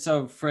put it,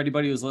 so for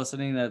anybody who's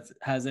listening that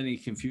has any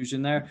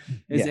confusion there,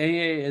 is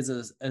AA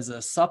is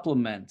a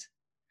supplement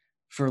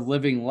for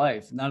living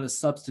life, not a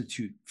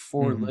substitute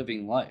for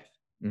living life.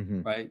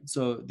 Mm-hmm. Right.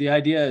 So the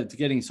idea of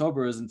getting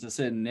sober isn't to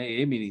sit in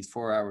AA meetings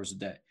 4 hours a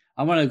day.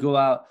 I want to go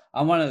out.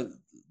 I want to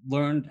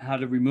learn how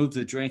to remove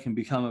the drink and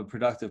become a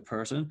productive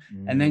person,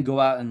 and then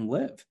go out and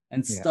live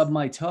and stub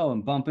my toe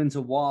and bump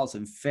into walls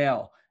and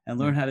fail and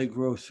learn how to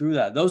grow through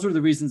that. Those were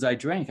the reasons I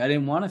drank. I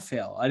didn't want to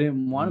fail. I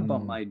didn't want to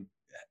bump my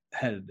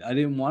head. I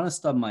didn't want to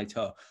stub my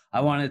toe. I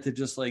wanted to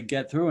just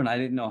get through, and I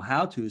didn't know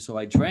how to, so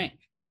I drank.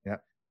 Yeah.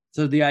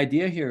 So the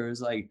idea here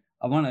is I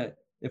want to,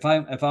 if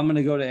I'm going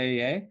to go to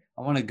AA,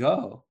 I want to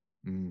go,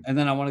 and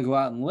then I want to go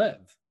out and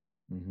live.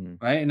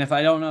 Mm-hmm. Right. And if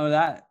I don't know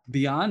that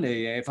beyond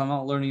AA, if I'm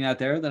not learning that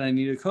there, then I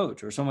need a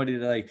coach or somebody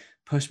to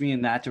push me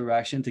in that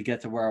direction to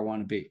get to where I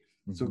want to be.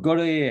 Mm-hmm. So go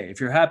to AA. If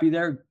you're happy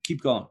there,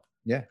 keep going.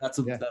 Yeah. That's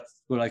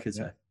what I could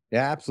say.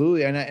 Yeah,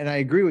 absolutely. And I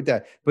agree with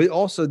that, but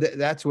also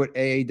that's what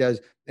AA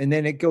does. And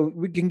then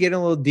we can get a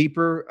little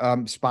deeper,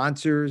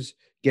 sponsors,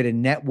 get a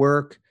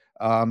network.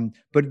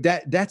 But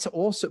that's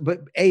also, but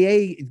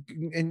AA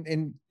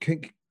and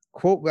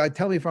quote,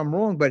 tell me if I'm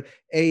wrong, but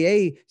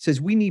AA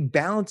says we need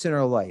balance in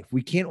our life.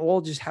 We can't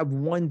all just have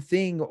one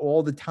thing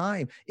all the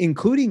time,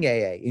 including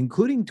AA,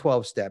 including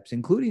 12 steps,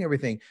 including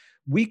everything.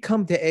 We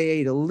come to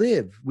AA to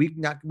live. We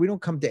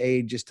don't come to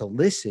AA just to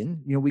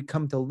listen. We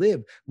come to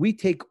live. We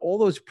take all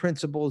those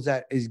principles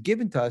that is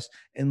given to us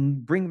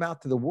and bring them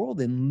out to the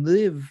world and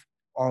live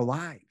our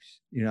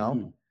lives,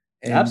 And,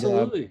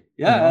 absolutely.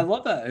 Yeah. I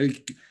love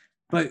that.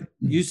 But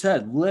you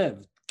said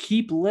live,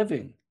 keep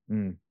living.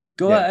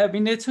 Go out. I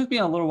mean, it took me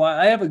a little while.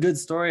 I have a good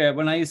story.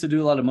 When I used to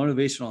do a lot of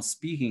motivational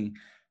speaking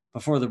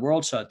before the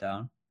world shut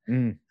down,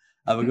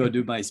 I would go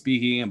do my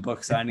speaking and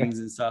book signings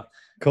and stuff.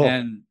 Cool.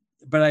 And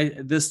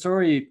this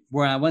story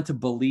where I went to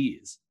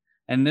Belize,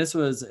 and it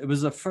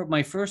was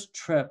my first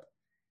trip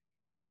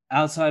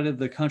outside of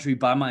the country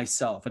by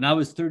myself. And I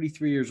was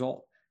 33 years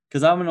old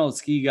because I'm an old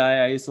ski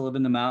guy. I used to live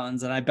in the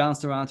mountains and I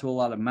bounced around to a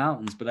lot of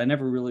mountains, but I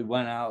never really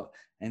went out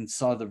and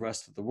saw the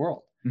rest of the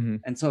world. Mm-hmm.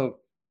 And so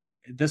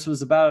this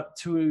was about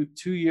two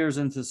years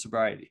into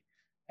sobriety.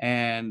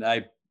 And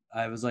I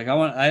was like,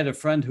 I had a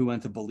friend who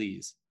went to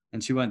Belize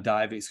and she went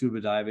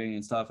scuba diving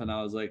and stuff. And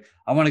I was like,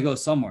 I want to go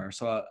somewhere.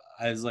 So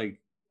I was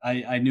like,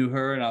 I knew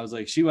her and I was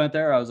like, she went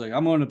there. I was like,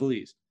 I'm going to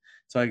Belize.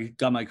 So I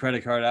got my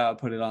credit card out,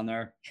 put it on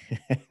there,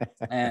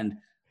 and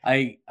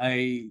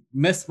I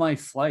missed my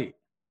flight.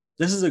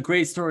 This is a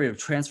great story of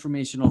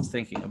transformational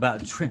thinking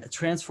about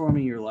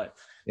transforming your life.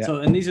 Yeah. So,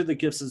 and these are the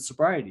gifts of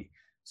sobriety.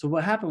 So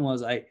what happened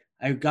was I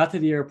got to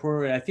the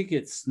airport. I think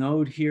it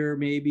snowed here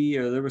maybe,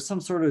 or there was some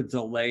sort of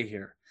delay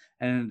here.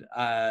 And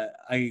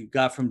I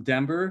got from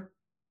Denver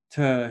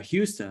to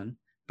Houston,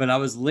 but I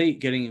was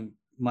late getting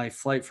my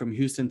flight from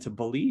Houston to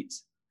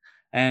Belize.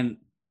 And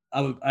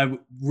I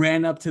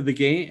ran up to the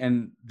gate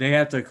and they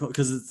had to,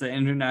 because it's the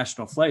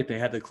international flight, they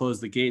had to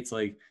close the gates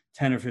like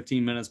 10 or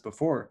 15 minutes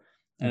before.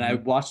 And I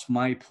watched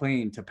my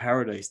plane to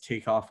Paradise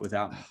take off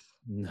without me.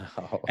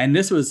 No. And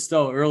this was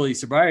still early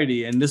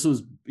sobriety. And this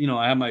was,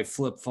 I had my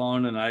flip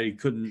phone and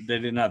they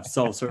didn't have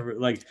self-service.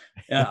 Like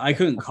I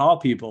couldn't call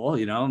people,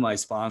 my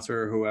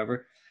sponsor or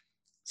whoever.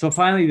 So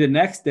finally the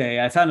next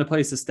day I found a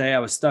place to stay. I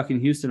was stuck in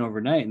Houston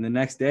overnight. And the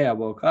next day I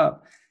woke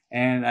up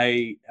and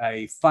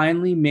I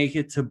finally make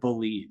it to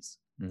Belize.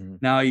 Mm-hmm.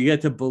 Now you get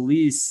to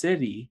Belize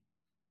City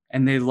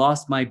and they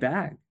lost my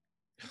bag.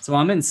 So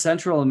I'm in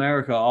Central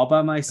America all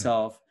by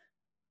myself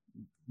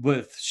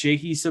with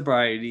shaky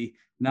sobriety,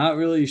 not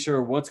really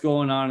sure what's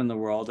going on in the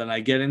world. And I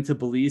get into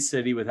Belize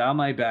City without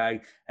my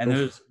bag. And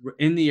there's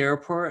in the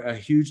airport, a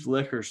huge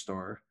liquor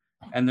store.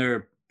 And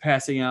they're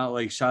passing out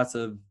like shots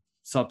of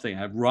something. I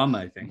have rum,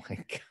 I think. Oh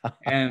my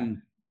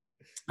God.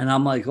 And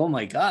I'm like, oh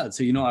my God.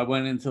 So, I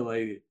went into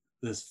like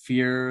this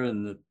fear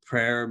and the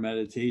prayer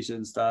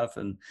meditation stuff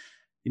and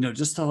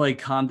just to like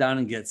calm down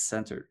and get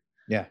centered.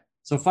 Yeah.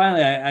 So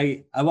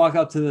finally I walk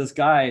up to this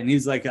guy and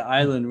he's like an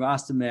island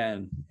Rasta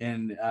man.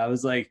 And I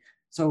was like,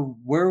 so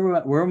where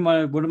am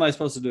I, what am I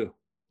supposed to do?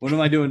 What am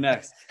I doing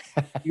next?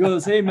 He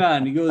goes, hey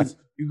man, he goes,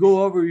 you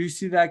go over, you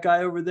see that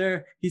guy over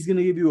there? He's going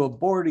to give you a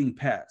boarding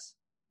pass.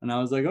 And I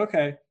was like,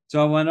 okay.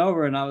 So I went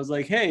over and I was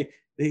like, hey,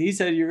 he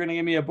said, you're going to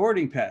give me a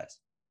boarding pass.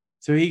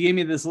 So he gave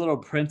me this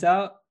little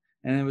printout.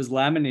 And it was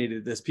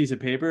laminated, this piece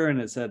of paper,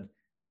 and it said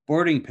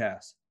boarding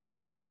pass.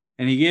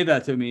 And he gave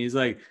that to me. He's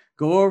like,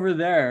 go over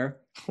there.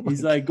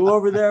 He's like, go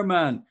over there,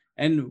 man.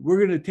 And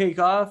we're going to take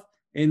off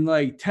in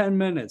like 10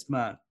 minutes,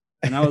 man.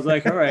 And I was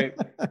like, all right.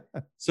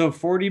 So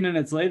 40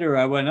 minutes later,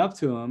 I went up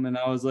to him and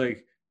I was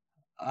like,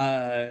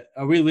 are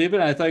we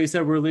leaving? I thought you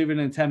said we're leaving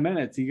in 10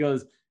 minutes. He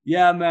goes,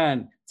 yeah,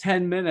 man,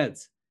 10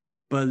 minutes.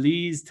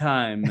 Belize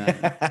time,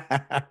 man.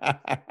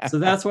 So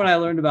that's when I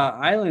learned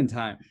about island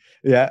time.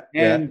 Yeah.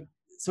 And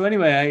so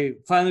anyway,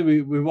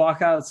 we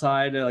walk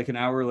outside like an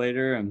hour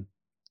later and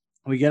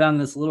we get on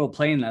this little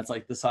plane that's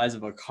like the size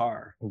of a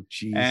car. Oh,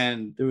 geez.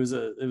 And it was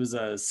a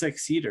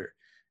 6-seater.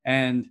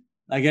 And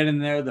I get in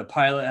there, the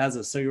pilot has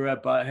a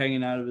cigarette butt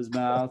hanging out of his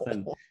mouth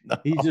and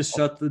he just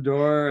shut the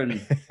door.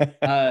 And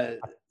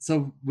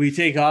so we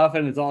take off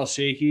and it's all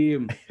shaky.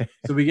 And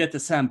so we get to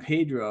San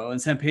Pedro, and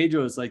San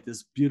Pedro is like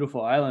this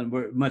beautiful island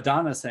where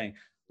Madonna sang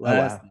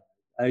last night.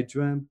 I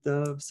dreamt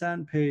of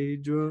San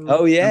Pedro.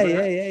 Oh, yeah.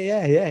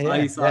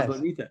 Isla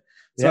Bonita.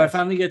 So I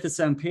finally get to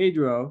San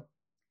Pedro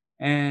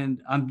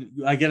and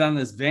I get on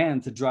this van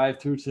to drive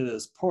through to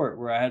this port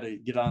where I had to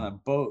get on a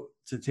boat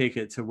to take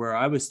it to where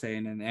I was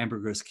staying in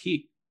Ambergris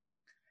Caye.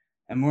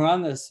 And we're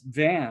on this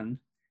van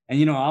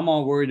and, I'm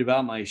all worried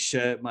about my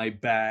shit, my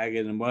bag,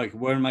 and I'm like,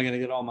 where am I going to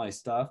get all my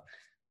stuff?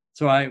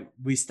 So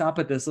we stop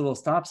at this little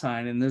stop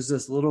sign and there's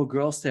this little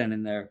girl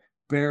standing there,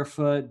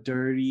 barefoot,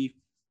 dirty,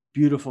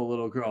 beautiful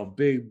little girl,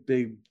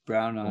 big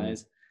brown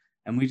eyes.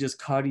 And we just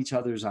caught each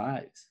other's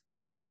eyes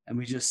and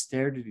we just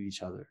stared at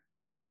each other.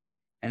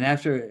 And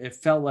after, it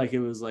felt like it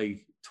was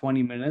like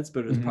 20 minutes,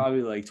 but it was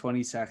probably like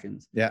 20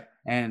 seconds. Yeah.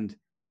 And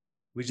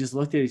we just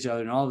looked at each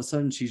other and all of a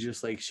sudden she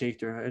just like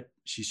shook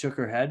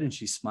her head and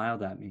she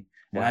smiled at me.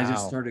 And I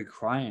just started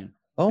crying.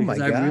 Oh my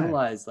God. Because I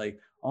realized like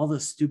all the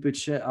stupid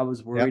shit I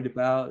was worried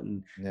about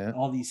and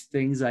all these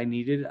things I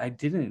needed, I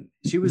didn't.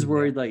 She was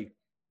worried like,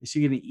 is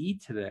she going to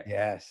eat today?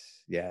 Yes.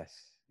 Yeah.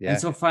 And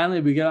so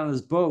finally we get on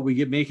this boat,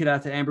 make it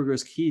out to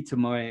Ambergris Caye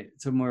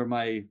to where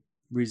my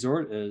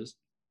resort is.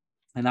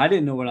 And I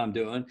didn't know what I'm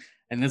doing.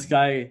 And this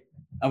guy,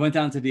 I went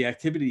down to the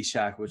activity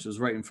shack, which was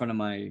right in front of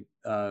my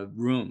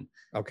room.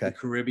 Okay. The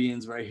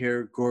Caribbean's right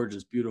here.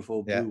 Gorgeous,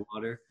 beautiful blue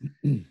water.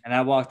 And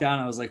I walked down.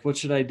 I was like, what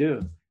should I do?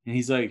 And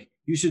he's like,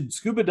 you should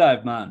scuba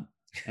dive, man.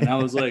 And I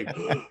was like,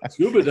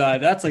 scuba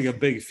dive? That's like a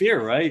big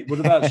fear, right? What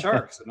about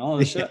sharks and all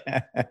this shit?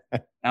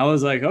 I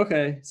was like,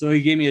 okay. So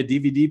he gave me a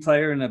DVD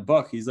player and a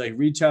book. He's like,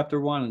 read chapter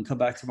 1 and come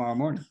back tomorrow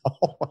morning.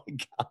 Oh my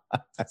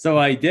God. So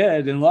I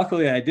did. And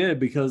luckily I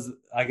did because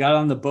I got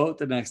on the boat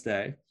the next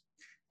day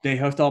they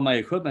hooked all my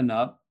equipment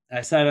up.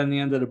 I sat on the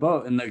end of the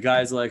boat, and the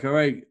guy's like, all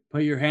right,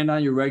 put your hand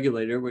on your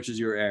regulator, which is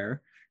your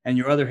air, and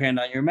your other hand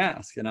on your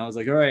mask. And I was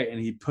like, all right. And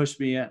he pushed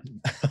me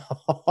in.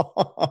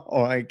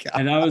 Oh my God.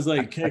 And I was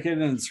like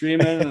kicking and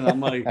screaming. And I'm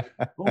like,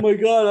 oh my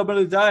God, I'm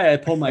going to die. I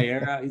pulled my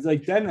air out. He's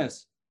like,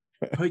 Dennis,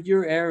 put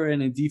your air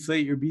in and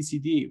deflate your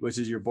BCD, which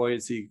is your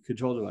buoyancy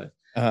control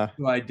device.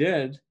 So I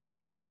did.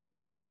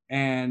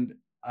 And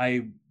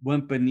I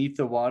went beneath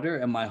the water,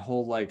 and my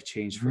whole life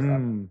changed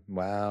forever.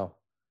 Wow.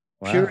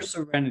 Pure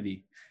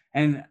serenity.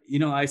 And, you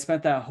know, I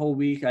spent that whole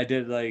week. I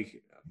did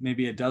like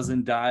maybe a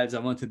dozen dives. I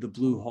went to the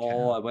Blue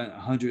Hole. I went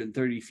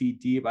 130 feet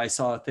deep. I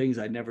saw things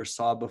I never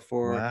saw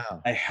before.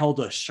 Wow. I held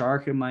a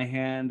shark in my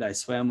hand. I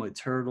swam with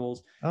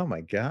turtles. Oh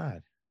my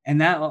God.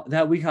 And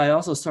that week I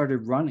also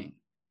started running.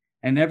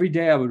 And every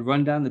day I would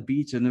run down the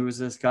beach, and there was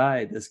this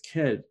guy, this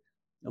kid,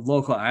 a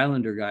local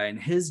Islander guy,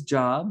 and his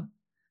job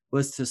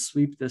was to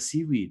sweep the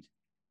seaweed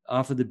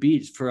off of the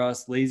beach for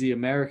us lazy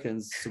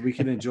Americans so we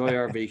can enjoy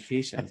our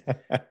vacations.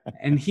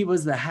 And he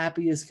was the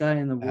happiest guy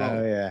in the world.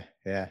 Oh yeah.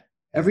 Yeah.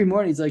 Every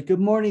morning he's like, good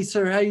morning,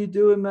 sir. How you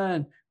doing,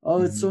 man?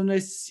 Oh, it's so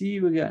nice to see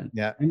you again.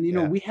 Yeah. And you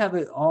know, we have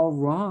it all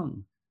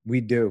wrong. We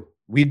do.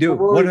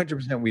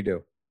 100% we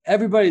do.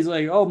 Everybody's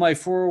like, oh, my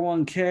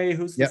 401k,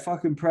 who's the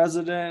fucking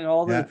president?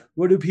 All the,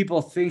 what do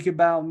people think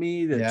about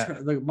me?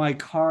 My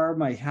car,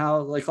 my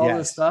house, like all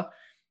this stuff.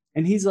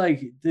 And he's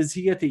like, does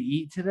he get to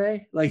eat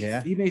today? Like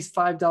he makes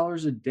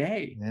 $5 a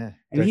day. Yeah.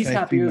 And he's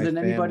happier than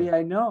anybody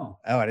I know.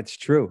 Oh, and it's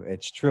true.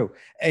 It's true.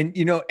 And,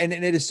 you know, and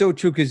it is so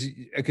true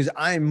because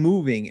I'm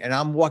moving and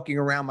I'm walking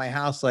around my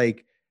house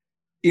like,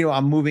 you know,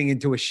 I'm moving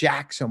into a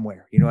shack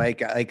somewhere, you know,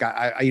 like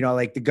I you know,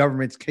 like the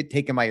government's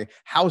taking my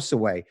house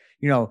away,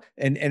 you know,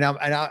 and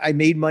I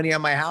made money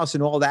on my house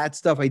and all that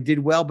stuff. I did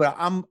well, but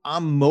I'm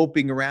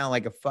moping around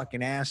like a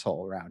fucking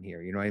asshole around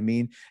here. You know what I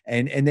mean?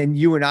 And then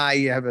you and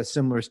I have a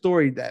similar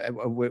story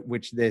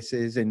which this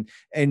is, and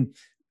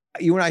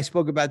you and I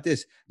spoke about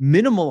this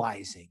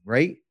minimalizing,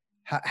 right?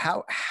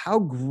 How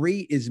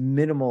great is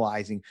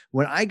minimalizing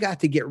when I got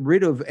to get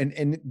rid of,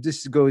 and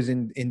this goes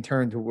in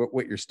turn to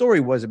what your story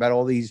was about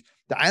all the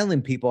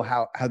island people,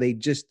 how they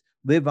just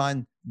live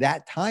on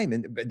that time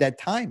and that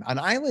time on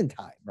island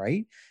time.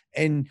 Right.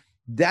 And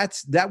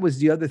that was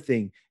the other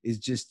thing, is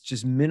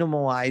just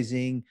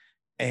minimalizing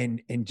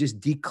and just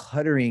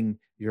decluttering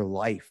your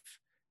life.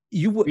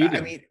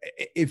 I mean,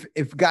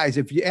 if guys,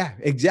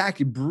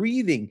 exactly.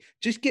 Breathing,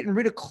 just getting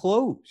rid of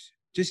clothes,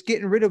 just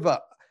getting rid of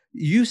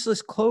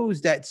useless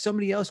clothes that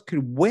somebody else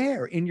could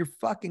wear in your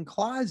fucking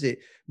closet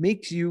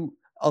makes you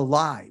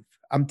alive.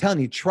 I'm telling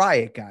you, try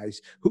it,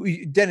 guys.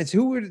 Dennis,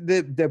 who were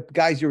the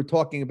guys you were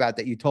talking about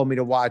that you told me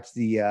to watch?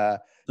 The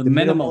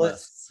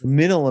Minimalists.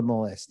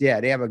 Minimalist. Yeah,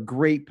 they have a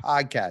great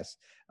podcast.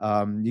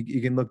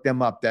 You can look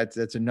them up.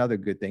 That's another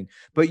good thing.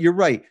 But you're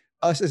right.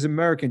 Us as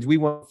Americans, we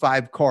want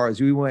 5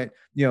 cars. We want,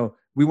 you know,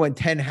 we want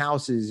 10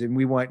 houses, and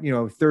we want, you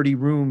know, 30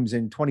 rooms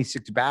and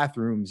 26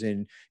 bathrooms.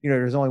 And, you know,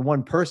 there's only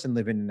one person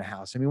living in the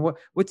house. I mean,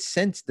 what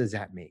sense does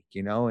that make?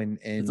 You know, and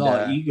it's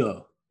all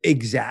ego.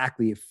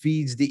 Exactly. It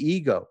feeds the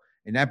ego.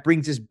 And that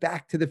brings us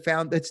back to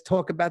let's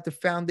talk about the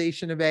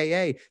foundation of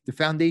AA, the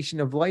foundation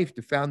of life,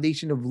 the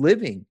foundation of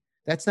living.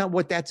 That's not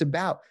what that's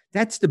about.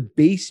 That's the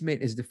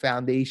basement is the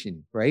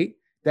foundation, right?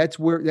 That's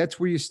where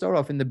you start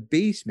off, in the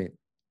basement,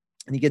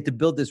 and you get to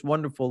build this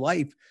wonderful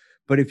life.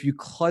 But if you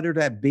clutter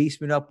that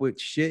basement up with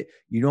shit,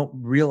 you don't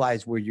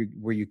realize where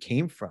you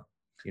came from,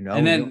 you know?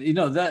 And then, you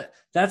know,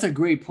 that's a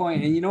great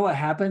point. And you know what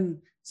happened?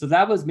 So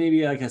that was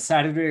maybe like a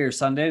Saturday or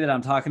Sunday that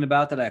I'm talking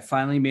about, that I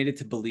finally made it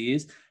to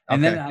Belize.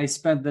 And then I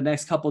spent the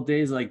next couple of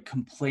days like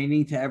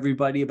complaining to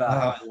everybody about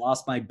how I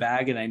lost my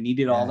bag and I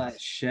needed all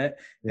that shit.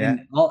 Yeah.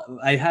 And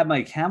I had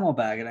my camel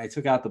bag and I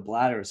took out the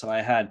bladder. So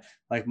I had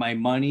like my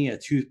money, a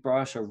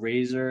toothbrush, a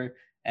razor,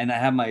 and I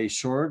had my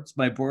shorts,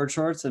 my board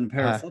shorts, and a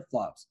pair of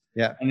flip-flops.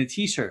 Yeah. And a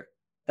t-shirt.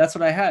 That's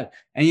what I had.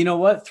 And you know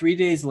what? 3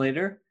 days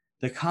later,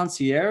 the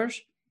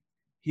concierge,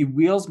 he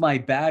wheels my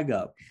bag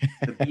up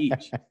the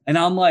beach. And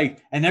I'm like,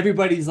 and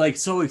everybody's like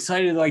so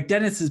excited, like,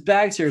 Dennis's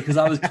bag's here, because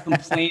I was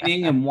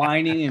complaining and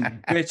whining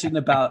and bitching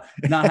about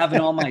not having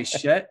all my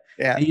shit.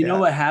 Yeah, and you know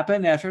what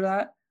happened after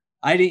that?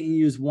 I didn't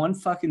use one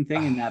fucking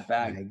thing in that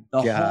bag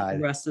the whole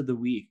rest of the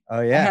week.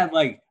 Oh yeah. I had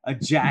like a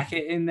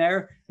jacket in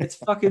there. It's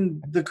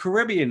fucking the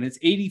Caribbean. It's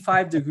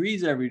 85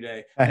 degrees every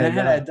day. And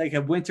I had like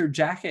a winter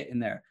jacket in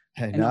there.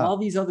 And all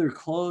these other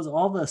clothes,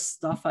 all the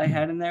stuff I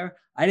had in there,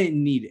 I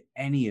didn't need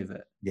any of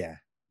it. Yeah.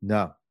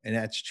 No. And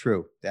that's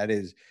true. That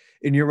is,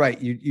 and you're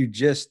right. You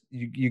just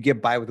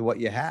get by with what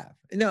you have.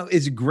 No,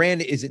 is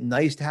it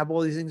nice to have all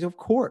these things? Of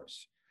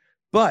course.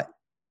 But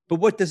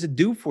what does it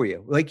do for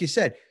you? Like you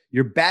said,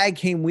 your bag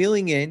came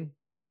wheeling in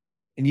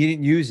and you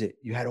didn't use it.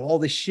 You had all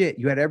the shit.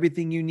 You had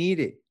everything you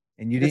needed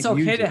and you didn't use it.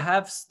 It's okay to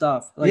have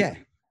stuff.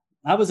 Like,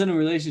 I was in a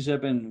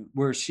relationship and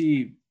where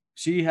she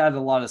had a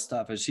lot of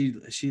stuff and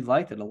she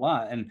liked it a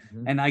lot.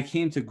 And I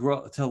came to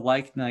grow to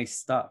like nice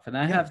stuff, and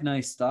I have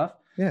nice stuff.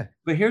 Yeah.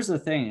 But here's the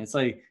thing. It's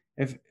like,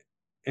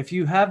 if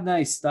you have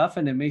nice stuff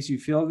and it makes you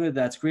feel good,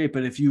 that's great.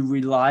 But if you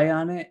rely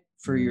on it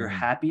for your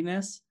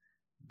happiness,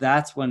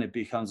 that's when it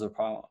becomes a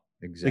problem.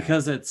 Exactly.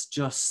 Because it's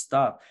just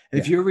stuff.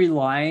 If you're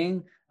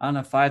relying on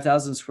a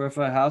 5,000 square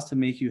foot house to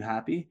make you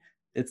happy,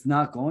 it's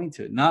not going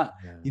to.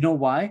 You know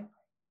why?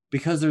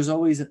 Because there's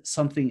always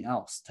something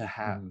else to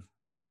have.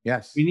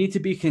 Yes. We need to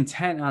be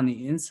content on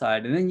the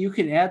inside. And then you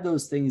can add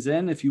those things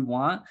in if you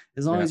want,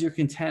 as long as you're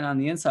content on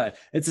the inside.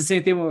 It's the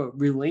same thing with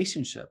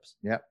relationships.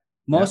 Yep.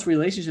 Most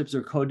relationships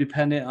are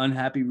codependent,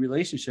 unhappy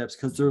relationships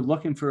because they're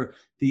looking for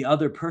the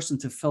other person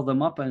to fill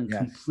them up and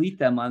complete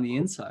them on the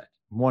inside.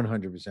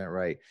 100%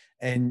 right.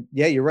 And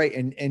yeah, you're right.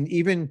 And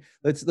even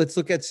let's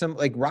look at some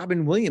like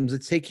Robin Williams.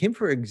 Let's take him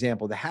for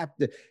example.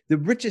 The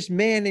richest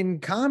man in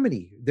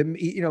comedy.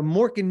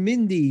 Mork and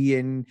Mindy,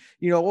 and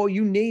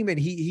you name it.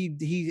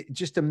 He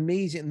just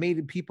amazing,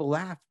 made people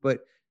laugh.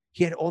 But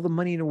he had all the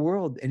money in the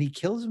world, and he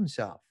kills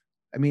himself.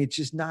 I mean, it's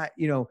just not,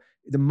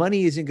 the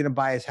money isn't going to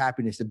buy his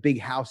happiness. The big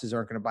houses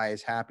aren't going to buy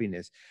his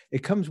happiness.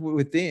 It comes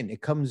within.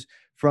 It comes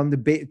from the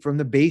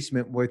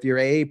basement with your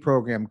AA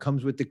program,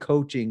 comes with the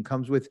coaching,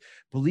 comes with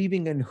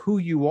believing in who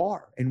you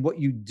are and what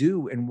you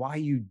do and why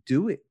you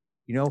do it.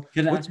 Well,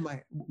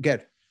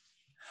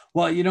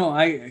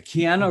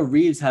 Keanu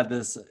Reeves had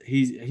this,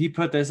 he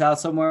put this out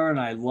somewhere, and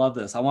I love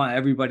this. I want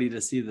everybody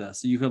to see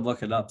this. You can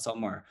look it up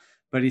somewhere.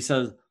 But he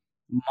says,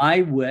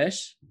 my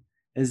wish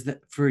is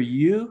that for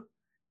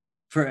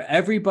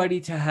everybody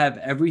to have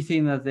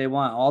everything that they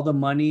want, all the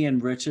money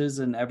and riches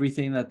and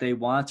everything that they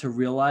want, to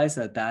realize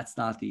that that's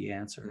not the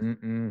answer.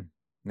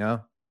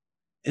 No.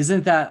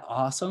 Isn't that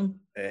awesome?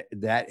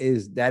 That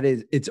is,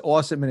 it's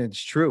awesome. And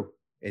it's true.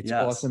 It's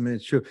awesome. And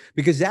it's true,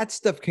 because that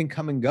stuff can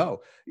come and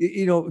go.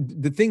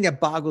 The thing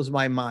that boggles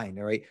my mind.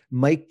 All right.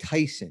 Mike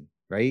Tyson,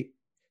 right?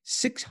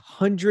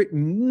 $600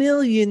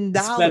 million.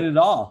 Spent it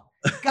all.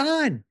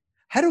 Gone.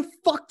 How the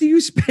fuck do you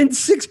spend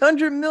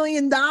 $600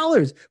 million?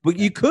 But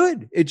you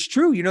could. It's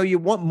true. You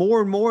want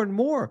more and more and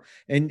more.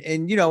 And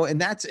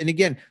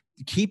again,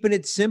 keeping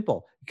it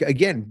simple.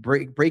 Again,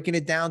 breaking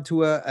it down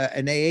to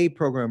an AA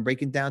program,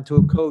 breaking it down to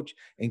a coach,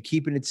 and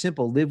keeping it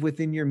simple. Live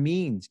within your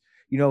means.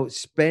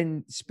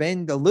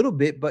 Spend a little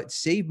bit, but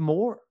save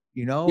more.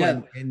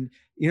 So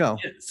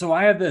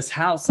I have this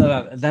house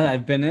that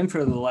I've been in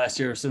for the last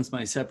year since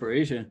my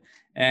separation,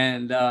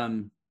 and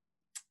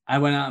I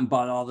went out and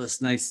bought all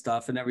this nice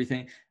stuff and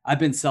everything. I've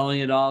been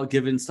selling it all,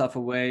 giving stuff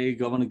away,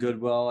 going to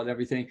Goodwill and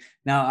everything.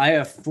 Now I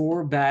have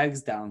 4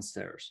 bags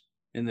downstairs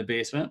in the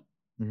basement.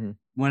 Mm-hmm.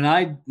 When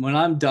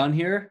I'm done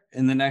here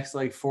in the next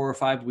 4 or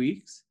 5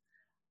 weeks,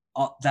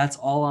 that's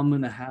all I'm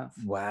going to have.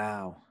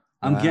 Wow.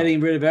 I'm getting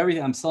rid of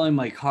everything. I'm selling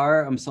my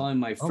car. I'm selling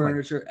my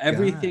furniture,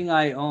 everything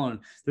I own.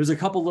 There's a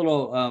couple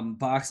little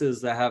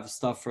boxes that have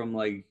stuff from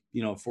 40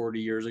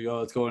 years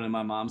ago. It's going in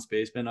my mom's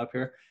basement up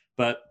here.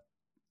 But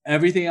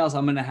everything else,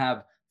 I'm going to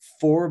have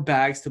 4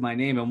 bags to my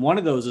name. And one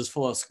of those is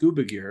full of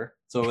scuba gear.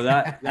 So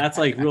that's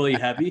really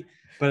heavy.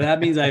 But that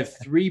means I have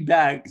 3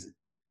 bags,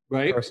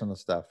 right? Personal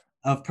stuff.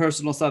 Of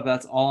personal stuff.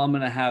 That's all I'm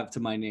going to have to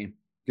my name.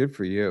 Good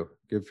for you.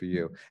 Good for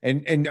you.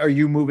 And are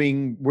you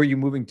moving? Where are you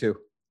moving to?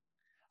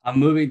 I'm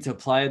moving to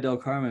Playa del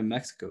Carmen,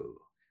 Mexico.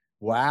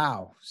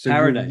 Wow. So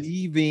Paradise. You're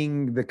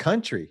leaving the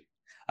country.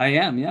 I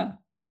am. Yeah.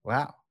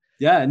 Wow.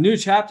 Yeah. New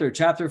chapter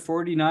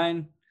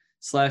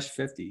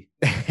 49/50.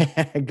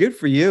 Good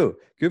for you.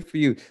 Good for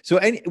you. So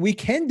we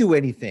can do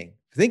anything.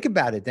 Think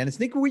about it, Dennis.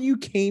 Think of where you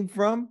came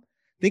from.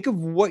 Think of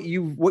what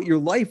your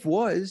life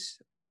was.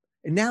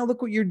 And now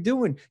look what you're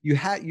doing. You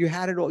had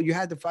it all. You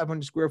had the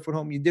 500 square foot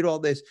home. You did all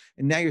this.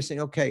 And now you're saying,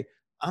 okay,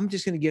 I'm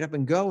just going to get up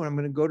and go, and I'm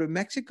going to go to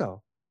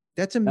Mexico.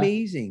 That's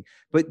amazing.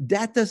 But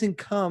that doesn't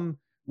come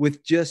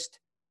with just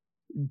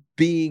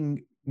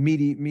being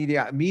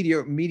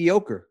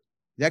mediocre.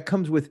 That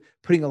comes with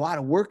putting a lot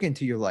of work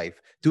into your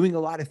life, doing a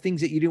lot of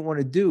things that you didn't want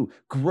to do,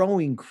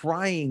 growing,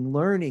 crying,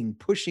 learning,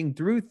 pushing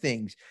through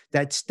things,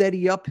 that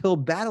steady uphill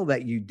battle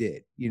that you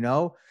did,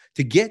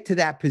 to get to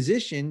that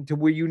position to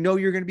where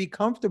you're going to be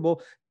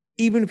comfortable,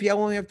 even if you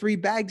only have 3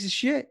 bags of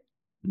shit.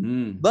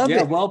 Love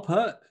it. Well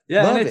put.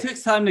 Yeah. Love and it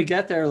takes time to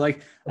get there. I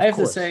have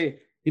to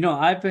say,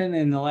 I've been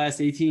in the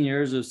last 18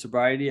 years of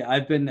sobriety.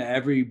 I've been to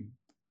every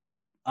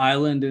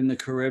island in the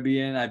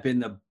Caribbean. I've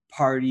been to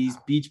parties,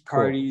 beach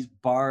parties,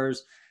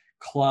 bars,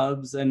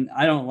 clubs, and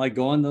I don't like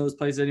going to those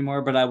places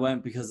anymore, but I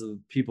went because of the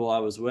people I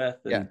was with.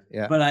 And,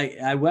 but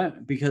I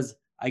went because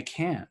I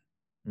can,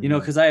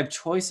 because I have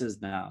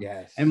choices now.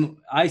 Yes. And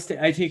I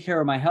take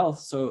care of my health.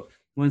 So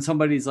when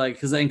somebody's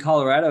because in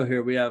Colorado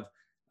here, we have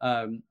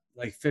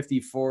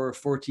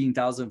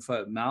 14,000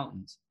 foot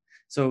mountains.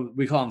 So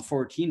we call them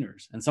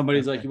 14ers. And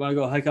somebody's like, you want to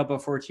go hike up a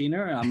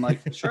 14er? And I'm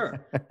like,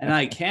 sure. And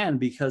I can,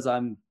 because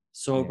I'm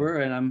sober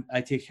and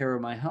I take care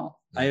of my health.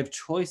 I have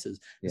choices.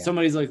 If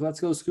somebody's like,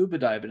 let's go scuba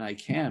dive, and I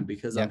can,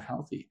 because I'm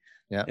healthy.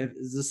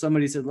 If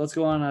somebody said, let's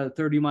go on a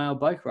 30-mile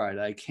bike ride,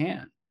 I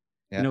can,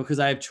 because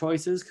I have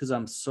choices, because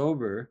I'm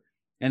sober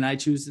and I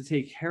choose to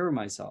take care of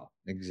myself.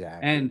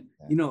 Exactly. And,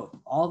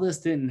 all this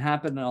didn't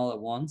happen all at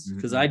once,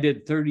 because I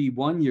did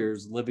 31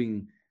 years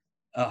living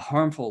a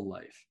harmful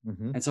life.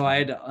 And so I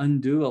had to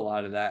undo a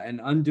lot of that,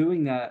 and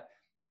undoing that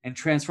and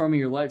transforming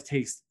your life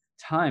takes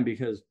time,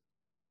 because,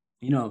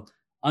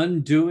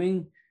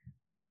 undoing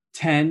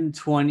 10,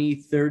 20,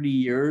 30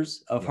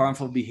 years of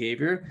harmful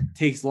behavior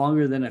takes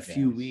longer than a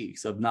few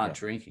weeks of not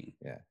drinking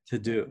to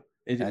do.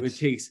 It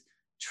takes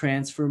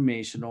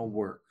transformational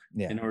work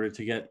in order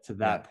to get to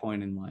that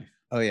point in life.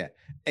 Oh yeah.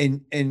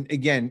 And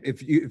again,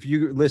 if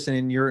you listen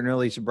and you're an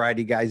early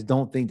sobriety, guys,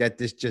 don't think that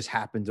this just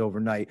happens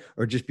overnight,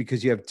 or just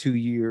because you have 2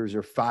 years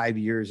or 5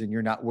 years and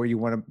you're not where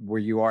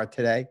you are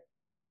today.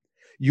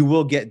 You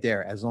will get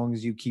there as long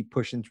as you keep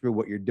pushing through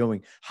what you're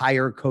doing.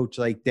 Hire a coach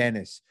like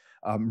Dennis.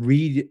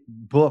 Read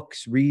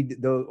books,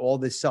 all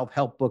the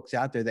self-help books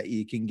out there that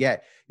you can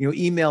get.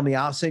 Email me.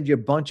 I'll send you a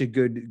bunch of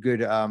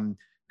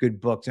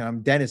good books.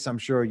 And Dennis, I'm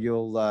sure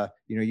you'll,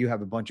 you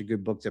have a bunch of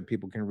good books that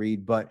people can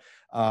read, but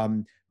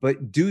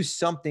do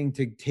something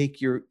to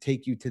take you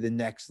to the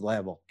next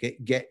level.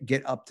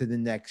 Get up to the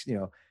next,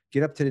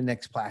 get up to the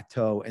next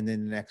plateau, and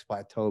then the next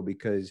plateau,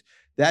 because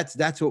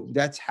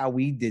that's how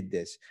we did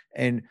this.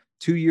 And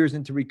 2 years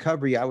into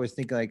recovery, I was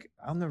thinking like,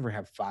 I'll never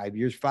have 5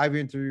 years. 5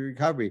 years into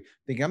recovery,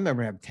 thinking I'm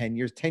never have 10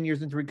 years. 10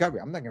 years into recovery,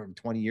 I'm not gonna have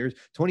 20 years.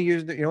 20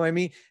 years, you know what I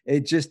mean?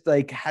 It's just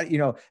like,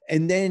 how,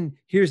 and then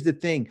here's the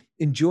thing: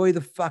 enjoy the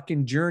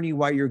fucking journey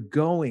while you're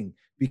going,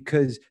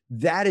 because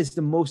that is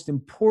the most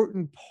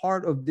important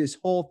part of this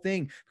whole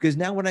thing. Because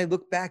now when I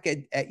look back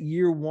at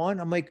year one,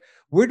 I'm like,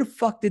 where the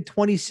fuck did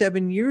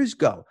 27 years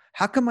go?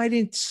 How come I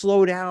didn't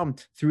slow down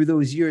through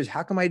those years?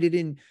 How come I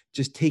didn't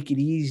just take it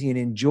easy and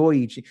enjoy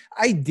each?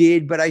 I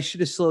did, but I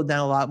should have slowed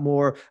down a lot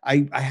more.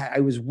 I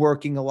was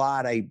working a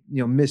lot. I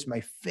missed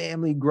my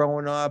family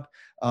growing up.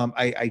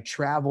 I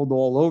traveled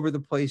all over the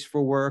place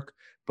for work.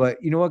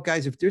 But you know what,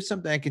 guys, if there's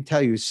something I can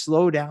tell you, is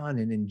slow down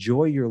and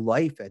enjoy your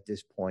life at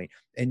this point,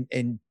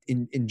 and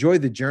enjoy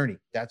the journey.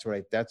 That's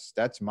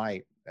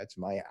my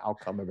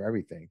outcome of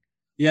everything.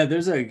 Yeah,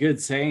 there's a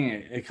good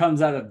saying. It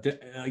comes out of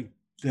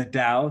the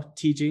Tao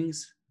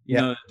teachings.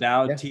 The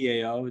Tao,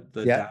 Tao,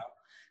 the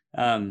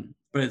Tao.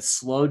 But it's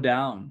slow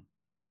down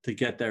to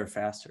get there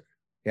faster.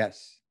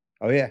 Yes.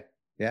 Oh yeah.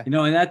 Yeah. And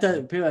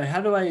that people are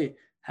like,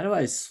 how do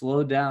I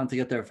slow down to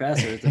get there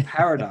faster? It's a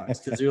paradox,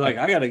 because you're like,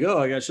 I gotta go,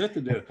 I got shit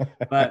to do.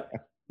 But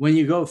when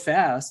you go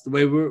fast, the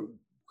way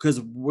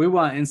because we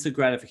want instant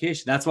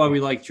gratification. That's why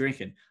we like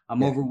drinking.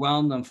 I'm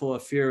overwhelmed. I'm full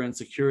of fear,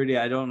 insecurity.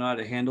 I don't know how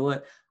to handle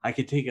it. I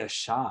could take a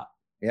shot.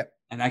 Yep.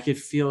 And I could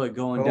feel it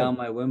going down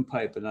my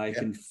windpipe, and I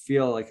can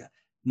feel like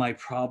my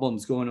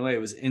problems going away.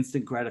 It was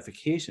instant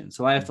gratification.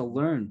 So I have to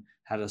learn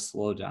how to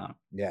slow down.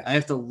 Yeah. I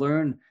have to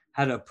learn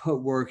how to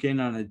put work in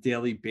on a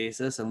daily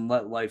basis and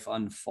let life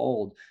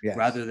unfold,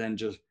 rather than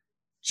just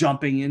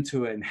jumping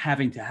into it and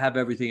having to have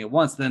everything at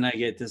once. Then I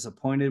get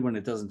disappointed when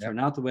it doesn't turn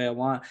out the way I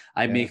want.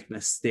 I make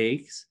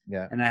mistakes,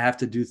 and I have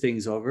to do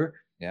things over.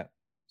 Yeah.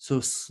 So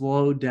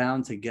slow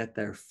down to get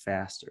there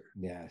faster.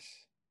 Yes.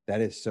 That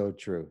is so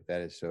true.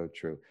 That is so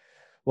true.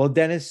 Well,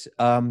 Dennis,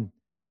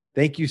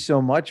 thank you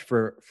so much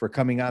for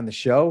coming on the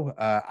show.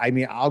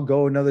 I'll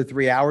go another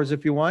 3 hours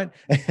if you want,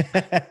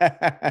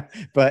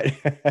 but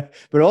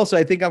also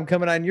I think I'm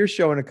coming on your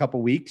show in a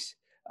couple weeks.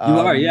 You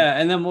are, yeah.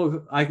 And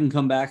then I can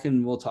come back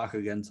and we'll talk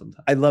again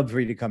sometime. I'd love for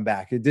you to come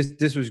back.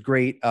 This was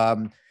great.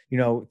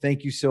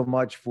 Thank you so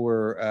much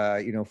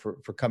for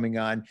coming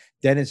on.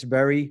 Dennis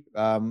Berry,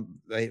 from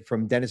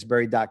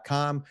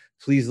DennisBerry.com.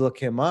 Please look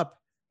him up.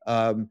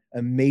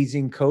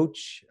 Amazing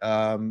coach,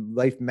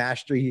 life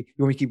mastery. You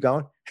want me to keep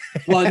going?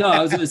 Well, no,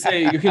 I was going to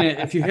say,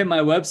 if you hit my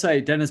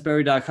website,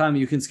 DennisBerry.com,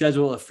 you can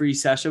schedule a free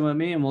session with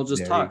me and we'll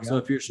just talk. So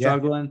if you're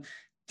struggling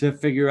to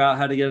figure out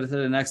how to get it to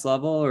the next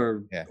level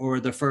or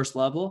the first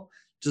level,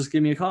 just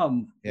give me a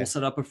call. We'll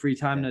set up a free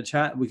time to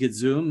chat. We could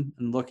Zoom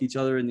and look each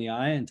other in the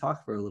eye and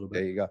talk for a little bit.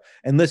 There you go.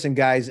 And listen,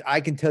 guys,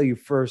 I can tell you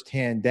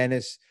firsthand,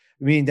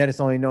 me and Dennis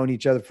only known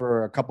each other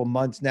for a couple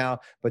months now,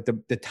 but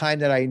the time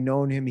that I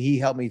known him, he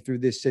helped me through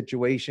this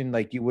situation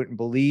like you wouldn't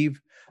believe.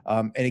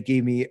 And it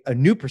gave me a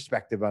new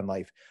perspective on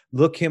life.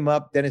 Look him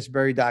up,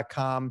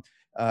 DennisBerry.com.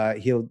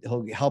 He'll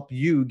help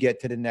you get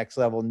to the next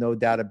level, no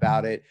doubt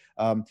about it.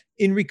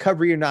 In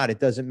recovery or not,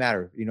 it doesn't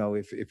matter.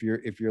 If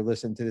you're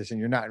listening to this and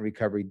you're not in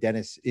recovery,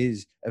 Dennis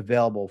is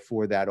available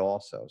for that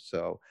also.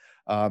 So,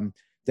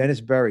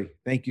 Dennis Berry,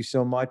 thank you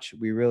so much.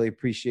 We really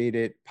appreciate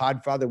it.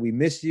 Podfather, we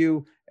miss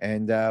you.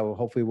 And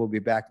hopefully we'll be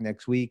back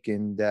next week.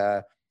 And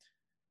that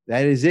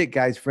is it,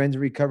 guys. Friends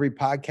in Recovery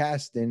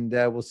podcast. And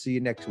we'll see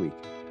you next week.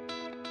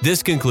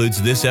 This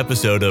concludes this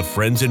episode of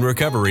Friends in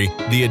Recovery,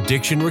 the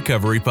Addiction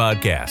Recovery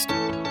Podcast.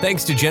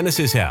 Thanks to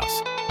Genesis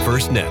House,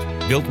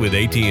 FirstNet, built with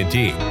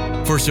AT&T,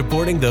 for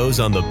supporting those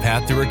on the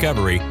path to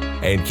recovery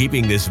and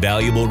keeping this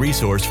valuable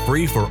resource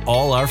free for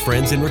all our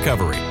friends in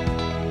recovery.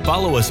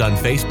 Follow us on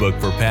Facebook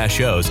for past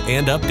shows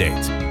and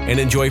updates,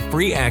 and enjoy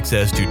free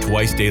access to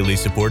twice daily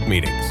support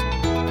meetings.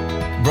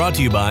 Brought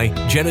to you by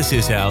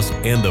Genesis House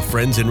and the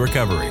Friends in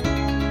Recovery.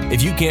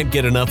 If you can't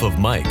get enough of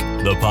Mike,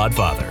 the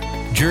Podfather,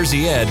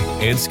 Jersey Ed,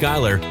 and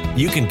Skylar,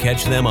 you can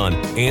catch them on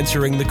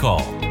Answering the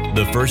Call,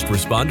 the First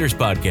Responders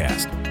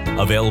Podcast,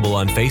 available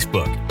on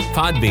Facebook,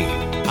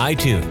 Podbean,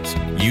 iTunes,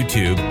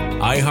 YouTube,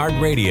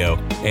 iHeartRadio,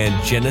 and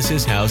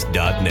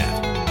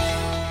GenesisHouse.net.